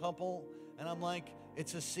one couple, and I'm like,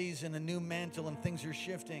 it's a season, a new mantle, and things are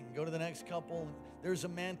shifting. Go to the next couple. There's a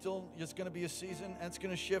mantle. It's going to be a season, and it's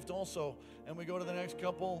going to shift also. And we go to the next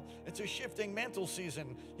couple. It's a shifting mantle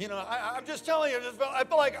season. I'm just telling you. I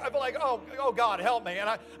feel like, oh God, help me. And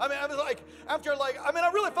I was like, I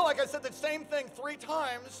really felt like I said the same thing 3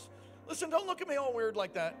 times. Listen, don't look at me all weird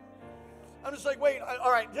like that. I'm just like, wait,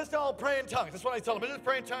 all right, just all pray in tongues. That's what I tell them. Just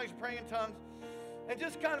pray in tongues, and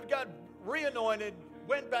just kind of got reanointed,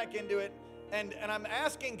 went back into it. And I'm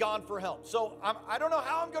asking God for help. So I don't know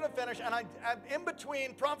how I'm going to finish. And I'm in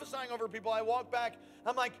between prophesying over people. I walk back.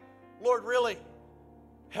 I'm like, Lord, really?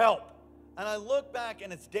 Help. And I look back,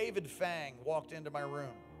 and it's David Fang walked into my room.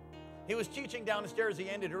 He was teaching downstairs. He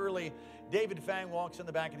ended early. David Fang walks in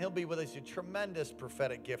the back, and he'll be with us. A tremendous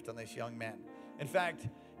prophetic gift on this young man. In fact,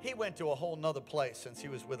 he went to a whole nother place since he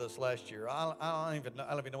was with us last year. I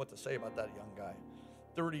don't even know what to say about that young guy.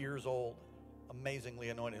 30 years old. Amazingly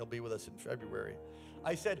anointed. He'll be with us in February.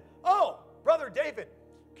 I said, oh, Brother David,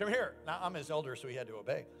 come here. Now, I'm his elder, so he had to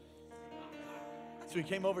obey. So he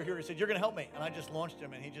came over here. He said, you're going to help me. And I just launched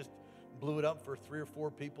him, and he just blew it up for 3 or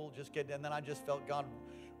 4 people. And then I just felt God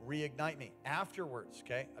reignite me. Afterwards,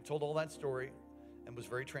 okay, I told all that story and was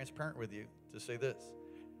very transparent with you to say this.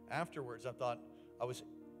 Afterwards, I thought I was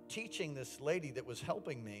teaching this lady that was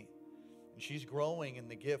helping me, and she's growing in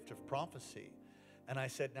the gift of prophecy. And I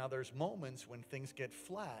said, now there's moments when things get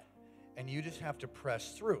flat and you just have to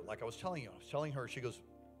press through. Like I was telling her, she goes,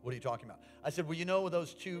 what are you talking about? I said, well,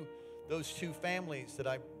 those two families that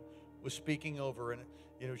I was speaking over, and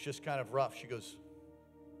it was just kind of rough. She goes,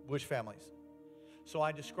 which families? So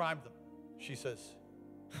I described them. She says,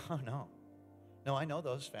 oh, no, I know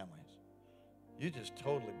those families. You just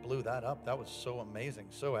totally blew that up. That was so amazing,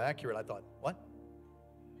 so accurate. I thought, what?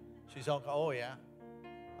 She's all, oh, yeah.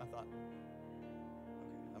 I thought,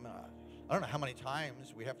 I don't know how many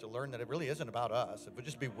times we have to learn that it really isn't about us. If we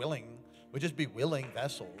just be willing,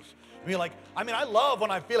 vessels. I love when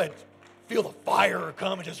I feel the fire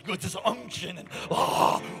come and just good, this unction and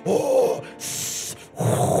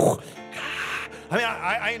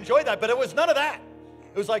I enjoy that, but it was none of that.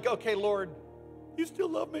 It was like, okay, Lord, you still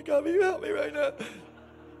love me, God, will you help me right now?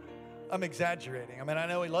 I'm exaggerating. I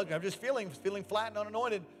know he loves me. I'm just feeling flat and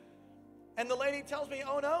unanointed. And the lady tells me,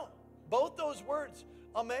 oh no, both those words,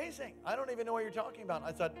 amazing. I don't even know what you're talking about.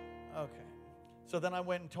 I thought, okay. So then I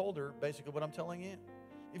went and told her basically what I'm telling you.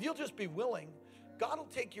 If you'll just be willing, God will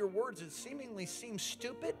take your words that seemingly seem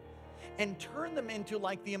stupid, and turn them into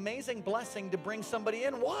like the amazing blessing to bring somebody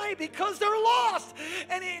in. Why? Because they're lost,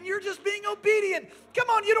 and you're just being obedient. Come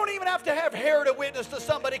on, you don't even have to have hair to witness to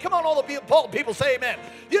somebody. Come on, all the people say amen.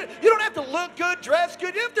 You don't have to look good, dress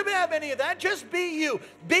good. You don't have to have any of that. Just be you.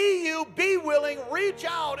 Be you, be willing, reach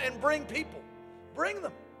out and bring people. Bring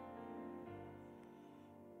them.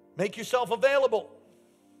 Make yourself available.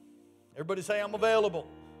 Everybody say, I'm available.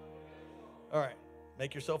 All right.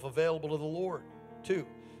 Make yourself available to the Lord. 2,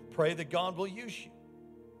 pray that God will use you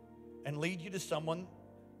and lead you to someone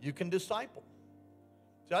you can disciple.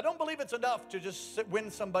 See, I don't believe it's enough to just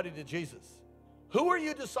win somebody to Jesus. Who are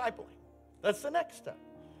you discipling? That's the next step.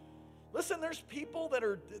 Listen, there's people that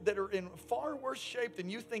are in far worse shape than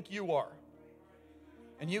you think you are.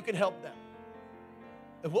 And you can help them.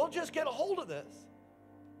 If we'll just get a hold of this.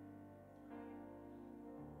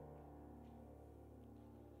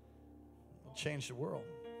 We'll change the world.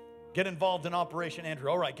 Get involved in Operation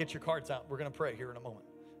Andrew. All right, get your cards out. We're going to pray here in a moment.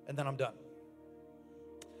 And then I'm done.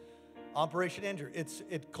 Operation Andrew,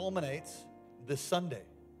 it culminates this Sunday,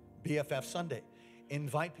 BFF Sunday.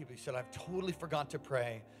 Invite people. You said, I've totally forgot to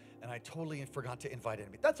pray, and I totally forgot to invite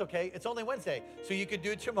anybody. That's okay. It's only Wednesday. So you could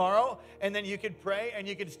do it tomorrow, and then you could pray, and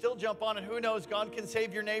you could still jump on, and who knows, God can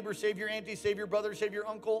save your neighbor, save your auntie, save your brother, save your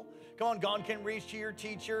uncle. Come on, God can reach to your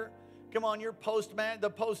teacher. Come on, your postman, the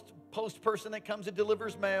post person that comes and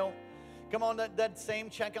delivers mail. Come on, that same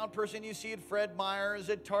checkout person you see at Fred Meyer's,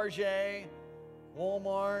 at Target,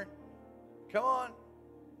 Walmart. Come on.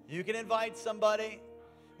 You can invite somebody.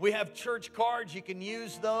 We have church cards. You can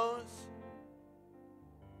use those.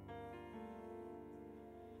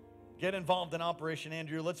 Get involved in Operation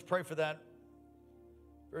Andrew. Let's pray for that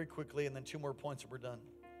very quickly, and then 2 more points and we're done.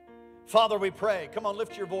 Father, we pray. Come on,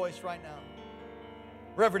 lift your voice right now.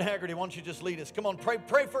 Reverend Haggerty, why don't you just lead us? Come on, pray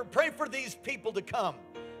for these people to come.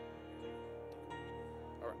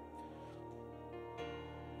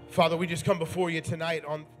 Father, we just come before you tonight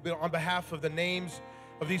on behalf of the names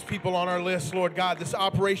of these people on our list, Lord God, this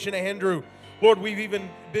Operation Andrew. Lord, we've even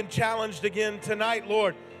been challenged again tonight,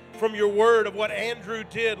 Lord, from your word of what Andrew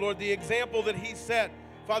did, Lord, the example that he set.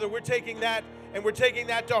 Father, we're taking that and we're taking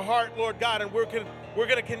that to heart, Lord God, and we're going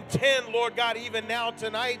to contend, Lord God, even now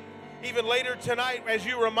tonight, even later tonight, as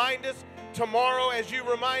you remind us, tomorrow as you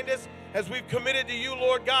remind us, as we've committed to you,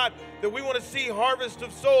 Lord God, that we want to see harvest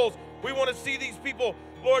of souls. We want to see these people,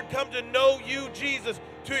 Lord, come to know you, Jesus,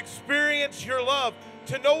 to experience your love,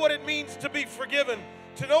 to know what it means to be forgiven,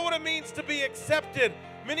 to know what it means to be accepted.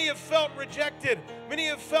 Many have felt rejected. Many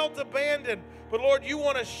have felt abandoned. But, Lord, you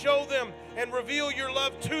want to show them and reveal your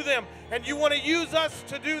love to them, and you want to use us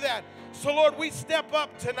to do that. So, Lord, we step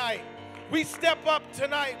up tonight. We step up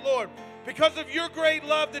tonight, Lord, because of your great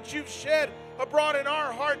love that you've shed abroad in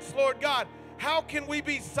our hearts, Lord God. How can we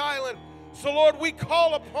be silent? So, Lord, we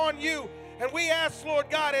call upon you. And we ask, Lord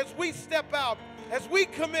God, as we step out, as we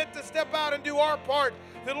commit to step out and do our part,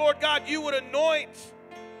 that, Lord God, you would anoint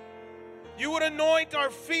our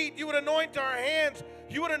feet, you would anoint our hands,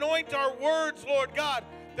 you would anoint our words, Lord God,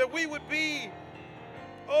 that we would be,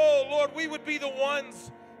 oh, Lord, we would be the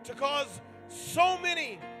ones to cause so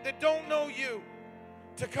many that don't know you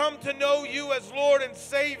to come to know you as Lord and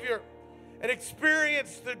Savior and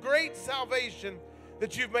experience the great salvation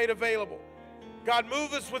that you've made available. God,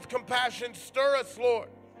 move us with compassion. Stir us, Lord.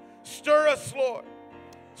 Stir us, Lord.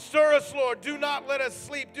 Stir us, Lord. Do not let us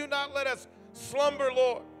sleep. Do not let us slumber,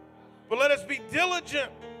 Lord. But let us be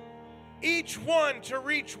diligent, each one to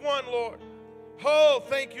reach one, Lord. Oh,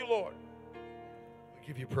 thank you, Lord. We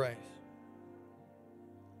give you praise.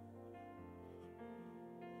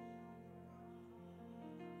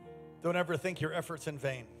 Don't ever think your effort's in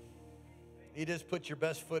vain. You just put your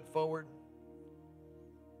best foot forward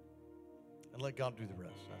and let God do the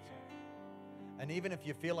rest. That's it. And even if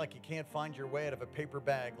you feel like you can't find your way out of a paper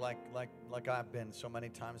bag like I've been so many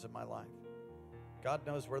times in my life, God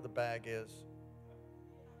knows where the bag is,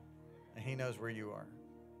 and he knows where you are.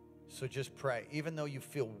 So just pray, even though you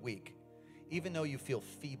feel weak, even though you feel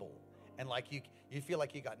feeble, and like you feel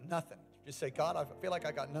like you got nothing. Just say, God, I feel like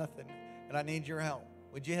I got nothing, and I need your help.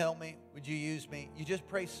 Would you help me? Would you use me? You just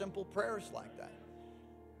pray simple prayers like that.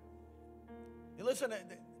 You listen,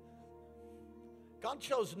 God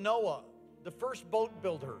chose Noah, the first boat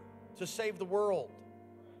builder, to save the world.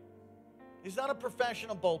 He's not a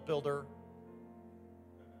professional boat builder.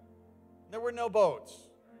 There were no boats.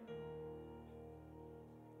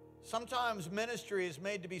 Sometimes ministry is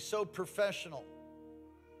made to be so professional.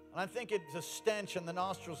 And I think it's a stench in the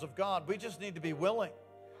nostrils of God. We just need to be willing.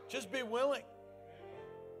 Just be willing.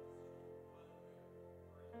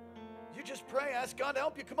 You just pray, ask God to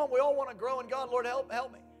help you. Come on, we all want to grow in God. Lord, help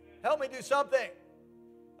me. Help me do something.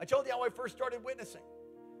 I told you how I first started witnessing.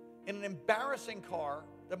 In an embarrassing car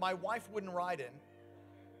that my wife wouldn't ride in.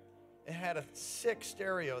 It had a sick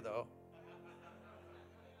stereo, though,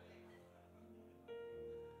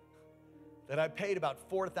 that I paid about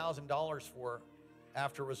 $4,000 for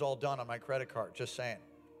after it was all done on my credit card, just saying.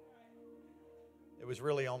 It was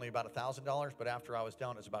really only about $1,000, but after I was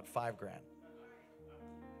done, it was about $5,000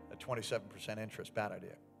 at 27% interest. Bad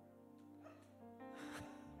idea.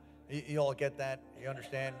 You all get that? You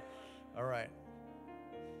understand? All right.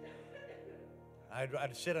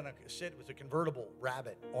 I'd sit it was a convertible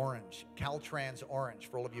Rabbit, orange, Caltrans orange,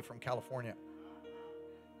 for all of you from California.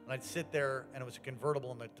 And I'd sit there, and it was a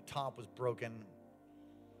convertible, and the top was broken.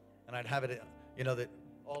 And I'd have it, that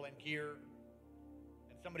all in gear.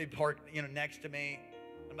 And somebody parked, next to me.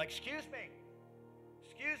 I'm like, excuse me.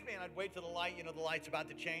 And I'd wait till the light, the light's about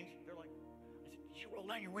to change. They're like, I said, did you roll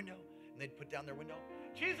down your window? And they'd put down their window.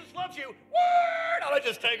 Jesus loves you. Word! And I'd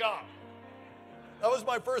just take off. That was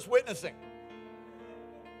my first witnessing.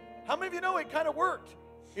 How many of you know it kind of worked?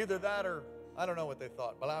 Either that or I don't know what they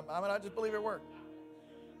thought, but I just believe it worked.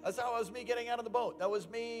 That's how it was me getting out of the boat. That was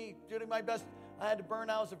me doing my best. I had to burn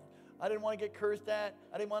out. I didn't want to get cursed at.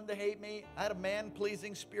 I didn't want them to hate me. I had a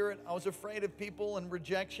man-pleasing spirit. I was afraid of people and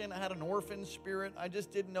rejection. I had an orphan spirit. I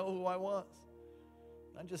just didn't know who I was.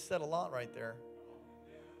 I just said a lot right there.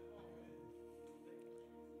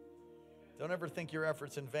 Don't ever think your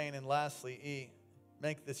effort's in vain. And lastly, E,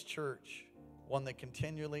 make this church one that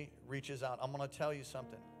continually reaches out. I'm going to tell you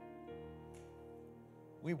something.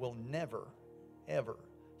 We will never, ever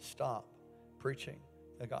stop preaching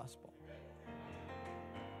the gospel.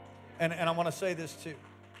 And I want to say this too.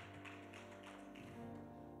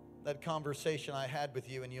 That conversation I had with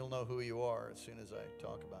you, and you'll know who you are as soon as I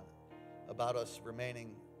talk about us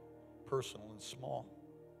remaining personal and small,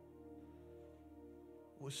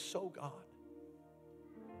 was so God.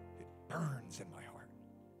 It burns in my heart.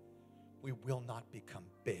 We will not become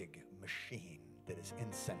big machine that is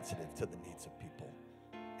insensitive to the needs of people,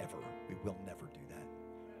 ever. We will never do that,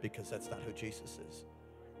 because that's not who Jesus is,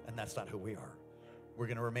 and that's not who we are. We're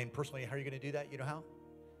going to remain personally. How are you going to do that? You know how?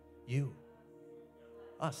 You.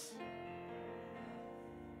 Us.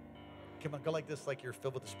 Come on, go like this, like you're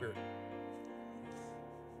filled with the Spirit.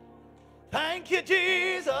 Thank you,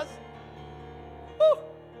 Jesus. Woo.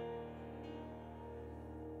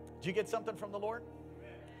 Did you get something from the Lord?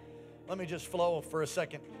 Let me just flow for a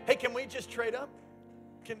second. Hey, can we just trade up?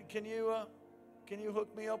 Can you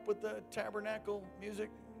hook me up with the tabernacle music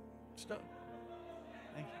stuff?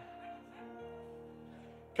 Thank you.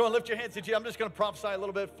 Come on, lift your hands. I'm just going to prophesy a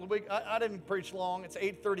little bit. I didn't preach long. It's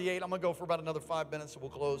 8:38. I'm going to go for about another 5 minutes, and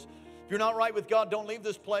we'll close. If you're not right with God, don't leave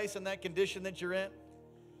this place in that condition that you're in.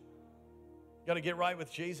 You got to get right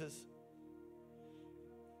with Jesus.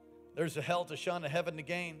 There's a hell to shun, a heaven to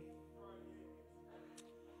gain.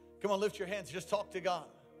 Come on, lift your hands. Just talk to God.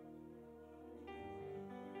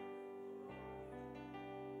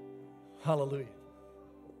 Hallelujah.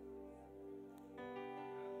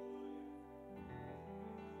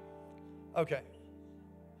 Okay.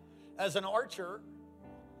 As an archer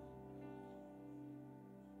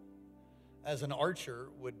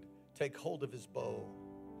would take hold of his bow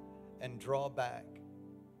and draw back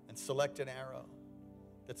and select an arrow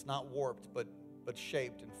that's not warped but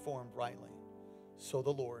shaped and formed rightly, so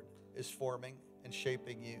the Lord is forming and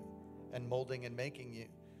shaping you and molding and making you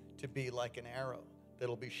to be like an arrow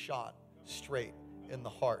that'll be shot straight in the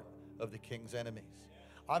heart of the king's enemies.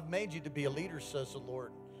 I've made you to be a leader, says the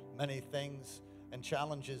Lord. Many things and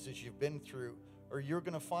challenges as you've been through, or you're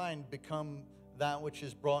going to find become that which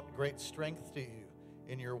has brought great strength to you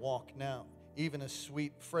in your walk now. Even a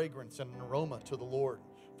sweet fragrance and an aroma to the Lord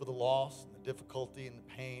for the loss and the difficulty and the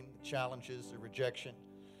pain, the challenges, the rejection,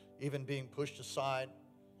 even being pushed aside.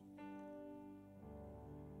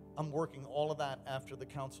 I'm working all of that after the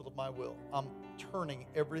counsel of my will. I'm turning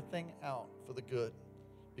everything out for the good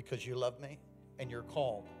because you love me and you're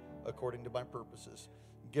called according to my purposes.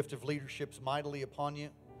 Gift of leadership's mightily upon you.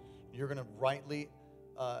 You're going to rightly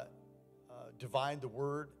divide the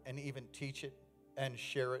word and even teach it and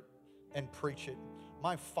share it and preach it.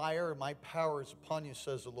 My fire and my power is upon you,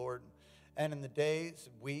 says the Lord. And in the days,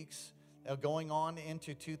 weeks, going on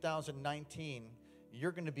into 2019,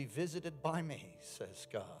 you're going to be visited by me, says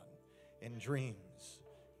God, in dreams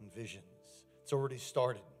and visions. It's already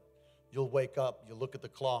started. You'll wake up, you'll look at the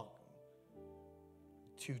clock,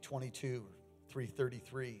 2:22,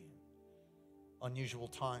 3:33, unusual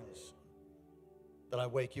times that I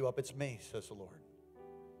wake you up. It's me, says the Lord.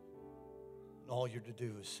 And all you're to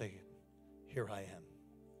do is say, here I am.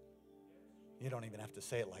 You don't even have to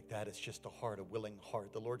say it like that. It's just a heart, a willing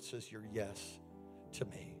heart. The Lord says your yes to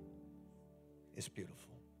me is beautiful.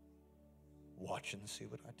 Watch and see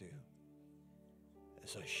what I do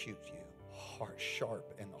as I shoot you heart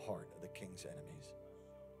sharp in the heart of the king's enemies.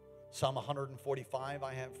 Psalm 145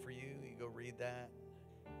 I have for you. You go read that.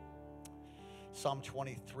 Psalm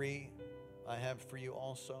 23 I have for you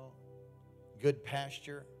also. Good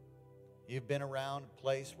pasture. You've been around a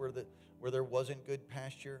place where there wasn't good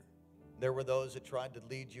pasture. There were those that tried to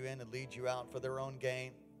lead you in and lead you out for their own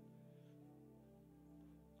gain.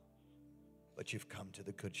 But you've come to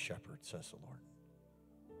the good shepherd, says the Lord.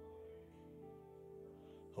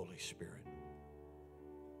 Holy Spirit,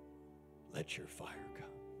 let your fire come.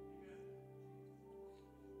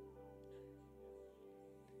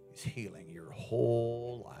 He's healing your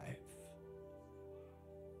whole life.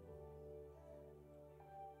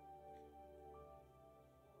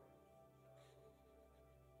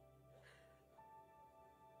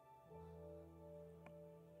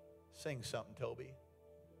 Sing something, Toby.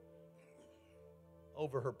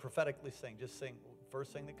 Over her, prophetically sing. Just sing.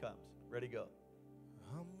 First thing that comes. Ready, go.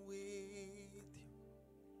 I'm with you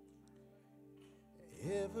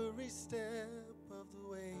every step of the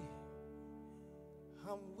way.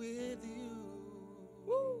 I'm with you.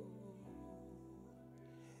 Woo.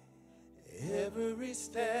 Every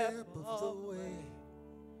step of the way.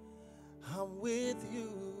 I'm with you.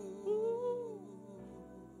 Woo.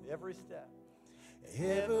 Every step.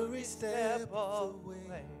 Every step of the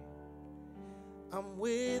way. I'm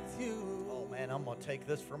with you. Oh man, I'm going to take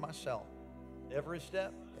this for myself. Every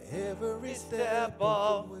step. Every step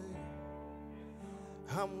of the way.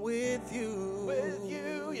 I'm with you. With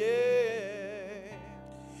you, yeah.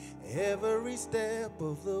 Every step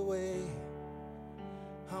of the way.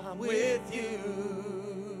 I'm with you.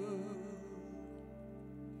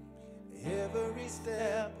 Every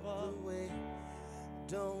step of the way.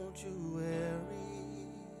 Don't you worry.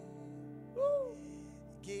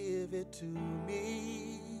 Give it to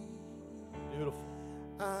me. Beautiful.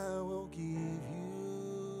 I will give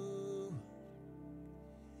you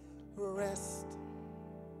rest.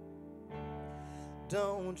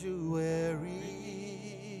 Don't you worry.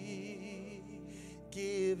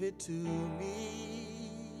 Give it to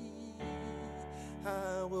me.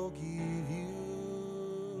 I will give you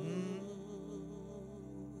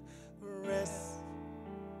rest.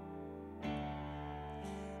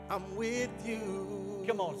 I'm with you.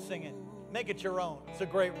 Come on, sing it. Make it your own. It's a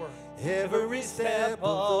great word. Every step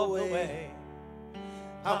of the way.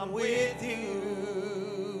 I'm with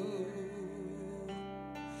you.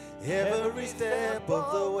 Every step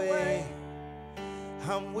of the way.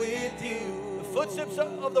 I'm with you. The footsteps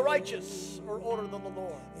of the righteous are ordered of the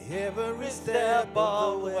Lord. Every step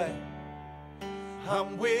of the way.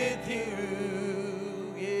 I'm with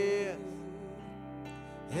you. Yes.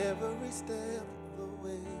 Every step of the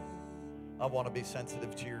way. I want to be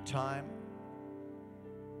sensitive to your time.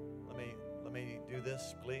 Let me do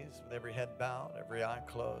this, please, with every head bowed, every eye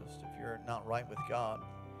closed. If you're not right with God,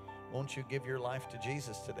 won't you give your life to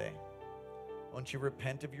Jesus today? Won't you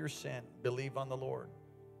repent of your sin, believe on the Lord,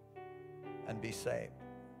 and be saved?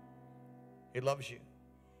 He loves you,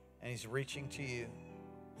 and He's reaching to you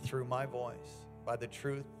through my voice by the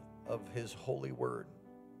truth of His holy word,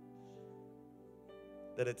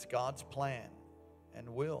 that it's God's plan and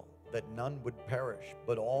will that none would perish,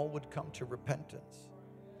 but all would come to repentance.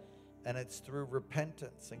 And it's through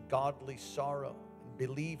repentance and godly sorrow and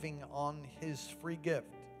believing on His free gift,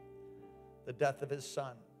 the death of His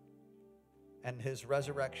Son and His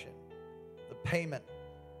resurrection, the payment,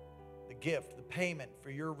 the gift, the payment for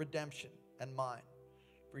your redemption and mine,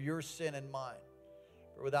 for your sin and mine.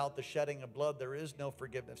 For without the shedding of blood, there is no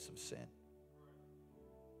forgiveness of sin.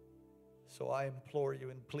 So I implore you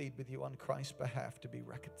and plead with you on Christ's behalf to be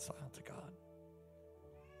reconciled to God.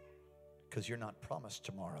 Because you're not promised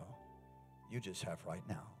tomorrow. You just have right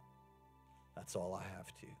now. That's all I have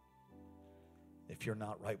to. If you're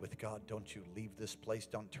not right with God, don't you leave this place.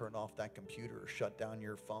 Don't turn off that computer or shut down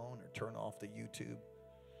your phone or turn off the YouTube.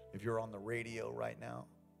 If you're on the radio right now,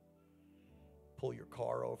 pull your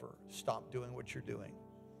car over. Stop doing what you're doing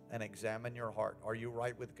and examine your heart. Are you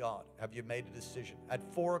right with God? Have you made a decision? At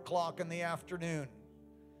 4 o'clock in the afternoon,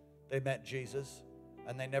 they met Jesus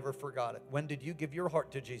and they never forgot it. When did you give your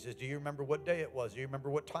heart to Jesus? Do you remember what day it was? Do you remember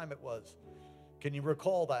what time it was? Can you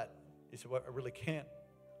recall that? You said, well, I really can't.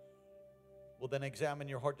 Well, then examine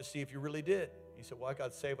your heart to see if you really did. You said, well, I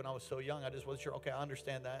got saved when I was so young. I just wasn't sure. Okay, I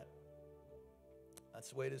understand that. That's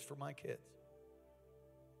the way it is for my kids.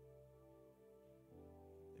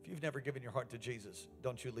 If you've never given your heart to Jesus,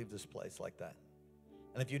 don't you leave this place like that.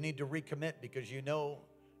 And if you need to recommit because you know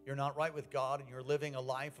you're not right with God and you're living a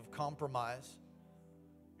life of compromise,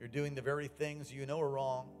 you're doing the very things you know are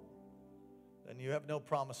wrong, then you have no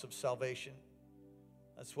promise of salvation.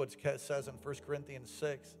 That's what it says in 1 Corinthians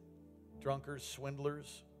 6. Drunkards,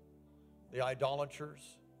 swindlers, the idolaters,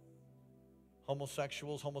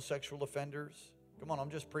 homosexuals, homosexual offenders. Come on,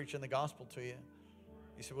 I'm just preaching the gospel to you.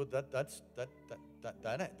 You say, well,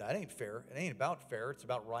 that ain't fair. It ain't about fair. It's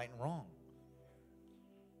about right and wrong.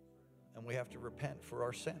 And we have to repent for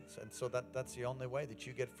our sins. And so that's the only way that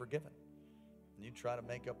you get forgiven. And you try to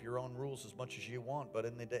make up your own rules as much as you want, but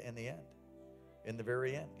in the end, in the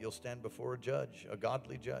very end, you'll stand before a judge, a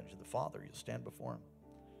godly judge, the Father. You'll stand before him.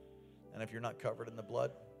 And if you're not covered in the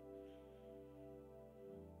blood,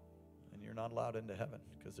 then you're not allowed into heaven,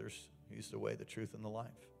 because he's the way, the truth, and the life.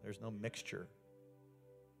 There's no mixture.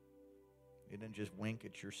 You didn't just wink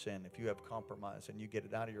at your sin. If you have compromise and you get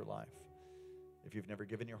it out of your life, if you've never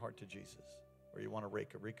given your heart to Jesus, or you want to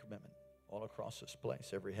make a recommitment, all across this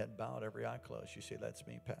place, every head bowed, every eye closed, you say, that's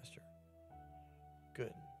me, Pastor.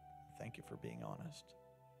 Good. Thank you for being honest.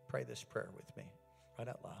 Pray this prayer with me, right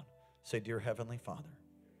out loud. Say, dear Heavenly Father,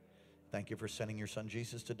 thank you for sending your son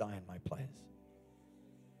Jesus to die in my place.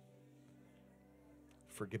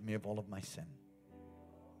 Forgive me of all of my sin.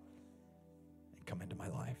 And come into my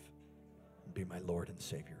life and be my Lord and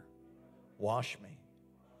Savior. Wash me,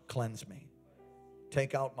 cleanse me.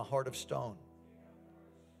 Take out my heart of stone.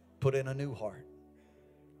 Put in a new heart.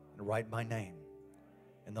 And write my name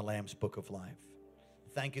in the Lamb's Book of Life.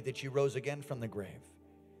 Thank you that you rose again from the grave.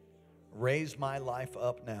 Raise my life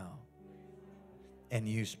up now and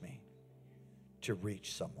use me to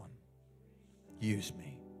reach someone. Use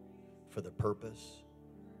me for the purpose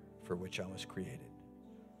for which I was created.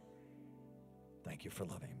 Thank you for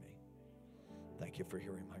loving me. Thank you for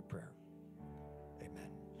hearing my prayer. Amen.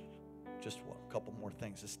 Just a couple more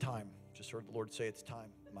things. It's time. Just heard the Lord say it's time,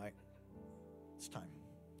 Mike. It's time.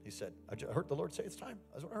 He said, I heard the Lord say it's time.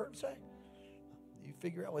 That's what I heard him say. You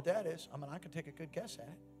figure out what that is. I mean, I can take a good guess at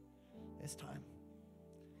it. It's time.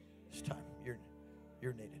 It's time.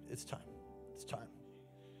 You're needed. It's time. It's time.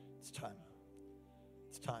 It's time.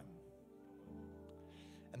 It's time.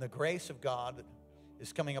 And the grace of God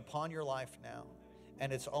is coming upon your life now.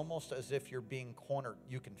 And it's almost as if you're being cornered.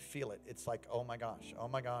 You can feel it. It's like, oh my gosh, oh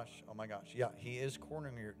my gosh, oh my gosh. Yeah, he is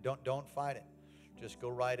cornering you. Don't fight it. Just go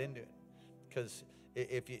right into it. Because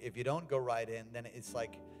if you don't go right in, then it's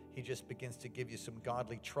like he just begins to give you some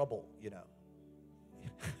godly trouble, you know.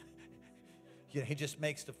 He just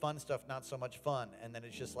makes the fun stuff not so much fun. And then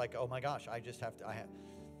it's just like, oh my gosh,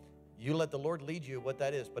 you let the Lord lead you what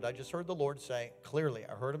that is. But I just heard the Lord say, clearly,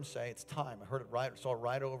 I heard him say, it's time. I heard it right, saw it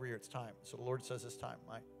right over here, it's time. So the Lord says it's time,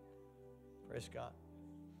 Mike. Praise God.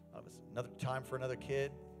 It's another time for another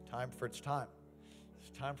kid. It's time.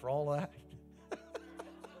 It's time for all that.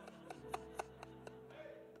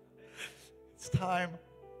 It's time.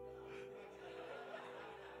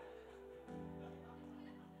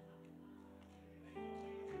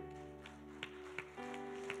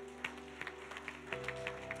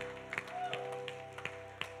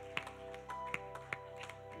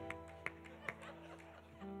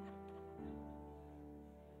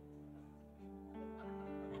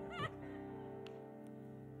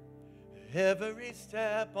 Every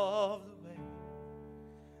step of the way,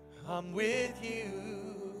 I'm with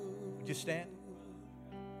you. Would you stand?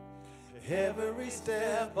 Every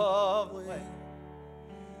step of the way,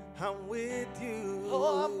 I'm with you.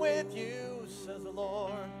 Oh, I'm with you, says the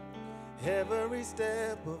Lord. Every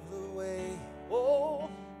step of the way, Oh,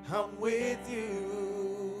 I'm with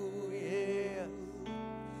you. yeah.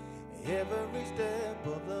 Every step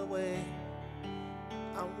of the way,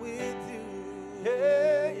 I'm with you.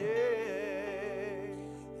 Yeah, yeah.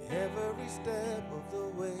 Every step of the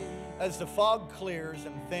way. As the fog clears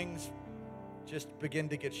and things just begin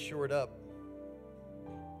to get shored up,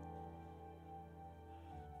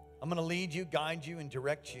 I'm going to lead you, guide you, and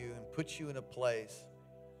direct you and put you in a place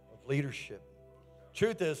of leadership.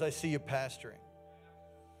 Truth is, I see you pastoring.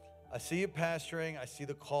 I see you pastoring. I see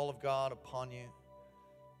the call of God upon you.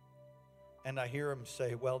 And I hear him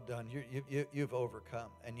say, well done. You've overcome,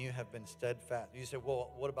 and you have been steadfast. You say,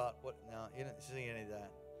 well, what about what? No, you didn't see any of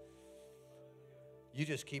that. You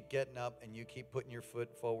just keep getting up, and you keep putting your foot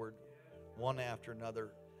forward, one after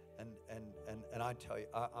another. And I tell you,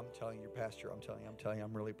 I'm telling you, Pastor, I'm telling you,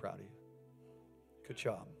 I'm really proud of you. Good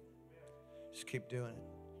job. Just keep doing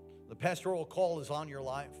it. The pastoral call is on your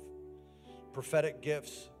life. Prophetic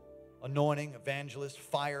gifts, anointing, evangelist,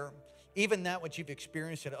 fire. Even that which you've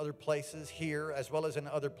experienced in other places here as well as in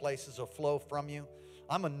other places will flow from you.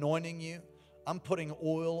 I'm anointing you. I'm putting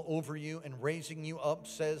oil over you and raising you up,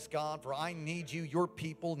 says God, for I need you. Your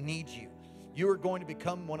people need you. You are going to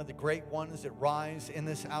become one of the great ones that rise in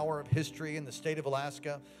this hour of history in the state of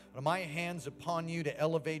Alaska. My hand's upon you to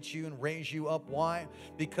elevate you and raise you up. Why?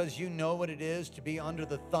 Because you know what it is to be under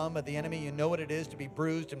the thumb of the enemy. You know what it is to be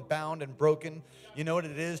bruised and bound and broken. You know what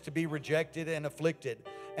it is to be rejected and afflicted.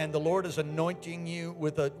 And the Lord is anointing you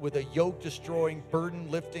with a yoke-destroying,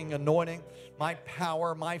 burden-lifting anointing. My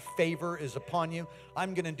power, my favor is upon you.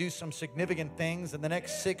 I'm going to do some significant things in the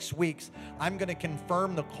next 6 weeks. I'm going to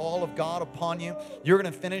confirm the call of God upon you. You're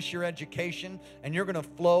going to finish your education, and you're going to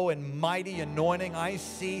flow in mighty anointing. I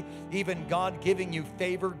see even God giving you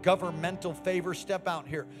favor, governmental favor. Step out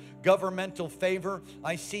here. Governmental favor.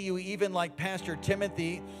 I see you even like Pastor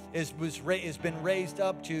Timothy has been raised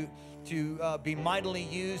up to be mightily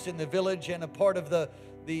used in the village and a part of the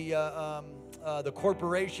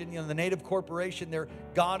corporation, the Native corporation there.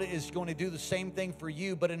 God is going to do the same thing for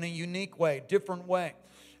you, but in a unique way, different way,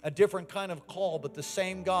 a different kind of call, but the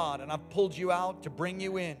same God. And I've pulled you out to bring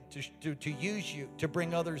you in, to use you, to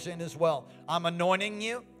bring others in as well. I'm anointing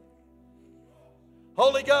you.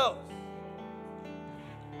 Holy Ghost.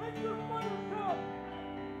 Let your fire come.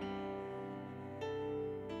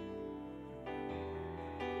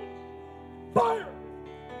 Fire!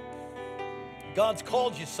 God's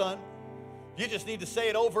called you, son. You just need to say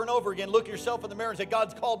it over and over again. Look yourself in the mirror and say,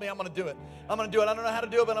 God's called me. I'm going to do it. I'm going to do it. I don't know how to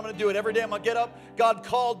do it, but I'm going to do it. Every day I'm going to get up. God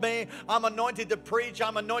called me. I'm anointed to preach.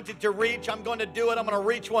 I'm anointed to reach. I'm going to do it. I'm going to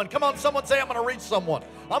reach one. Come on, someone say, I'm going to reach someone.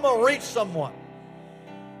 I'm going to reach someone.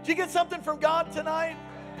 Did you get something from God tonight?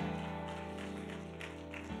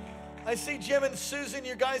 I see Jim and Susan,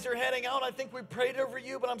 you guys are heading out. I think we prayed over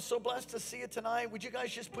you, but I'm so blessed to see you tonight. Would you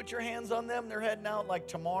guys just put your hands on them? They're heading out like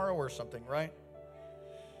tomorrow or something, right?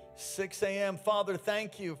 6 a.m. Father,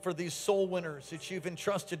 thank you for these soul winners that you've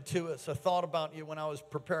entrusted to us. I thought about you when I was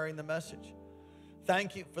preparing the message.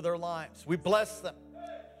 Thank you for their lives. We bless them.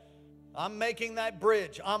 I'm making that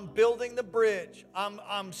bridge. I'm building the bridge.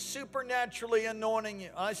 I'm supernaturally anointing you.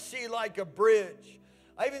 I see like a bridge.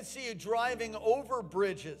 I even see you driving over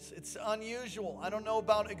bridges. It's unusual. I don't know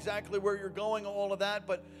about exactly where you're going, all of that,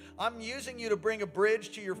 but I'm using you to bring a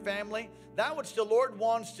bridge to your family. That which the Lord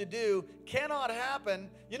wants to do cannot happen.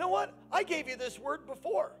 You know what? I gave you this word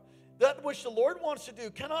before. That which the Lord wants to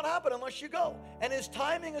do cannot happen unless you go. And His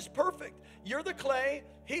timing is perfect. You're the clay,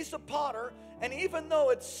 He's the potter. And even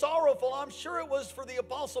though it's sorrowful, I'm sure it was for the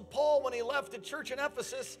Apostle Paul when he left the church in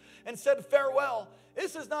Ephesus and said farewell.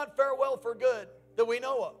 This is not farewell for good that we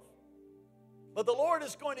know of. But the Lord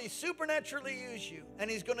is going to supernaturally use you,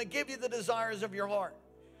 and He's going to give you the desires of your heart.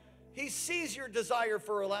 He sees your desire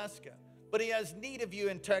for Alaska, but He has need of you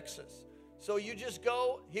in Texas. So you just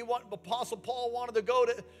go. Apostle Paul wanted to go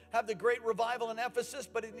to have the great revival in Ephesus,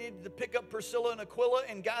 but he needed to pick up Priscilla and Aquila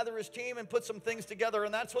and gather his team and put some things together.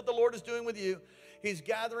 And that's what the Lord is doing with you. He's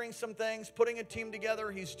gathering some things, putting a team together.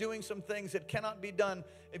 He's doing some things that cannot be done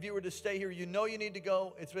if you were to stay here. You know you need to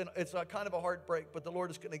go. It's a kind of a heartbreak, but the Lord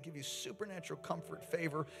is going to give you supernatural comfort,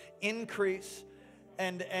 favor, increase,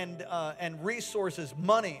 and resources,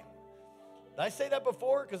 money. Did I say that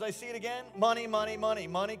before? Because I see it again. Money, money, money.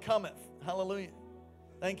 Money cometh. Hallelujah.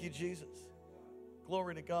 Thank you, Jesus.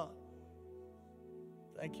 Glory to God.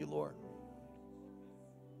 Thank you, Lord.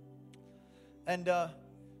 And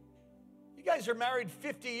you guys are married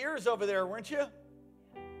 50 years over there, weren't you?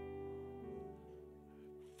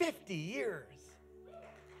 50 years.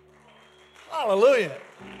 Hallelujah.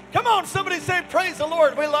 Come on, somebody say, praise the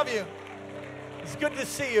Lord. We love you. It's good to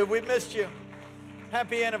see you. We missed you.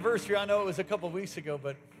 Happy anniversary. I know it was a couple of weeks ago,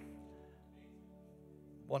 but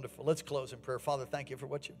wonderful. Let's close in prayer. Father, thank you for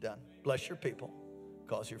what you've done. Bless your people.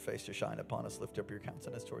 Cause your face to shine upon us. Lift up your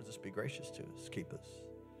countenance towards us. Be gracious to us. Keep us.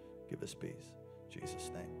 Give us peace. In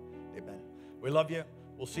Jesus' name. Amen. We love you.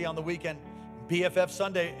 We'll see you on the weekend. BFF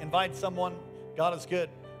Sunday. Invite someone. God is good.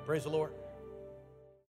 Praise the Lord.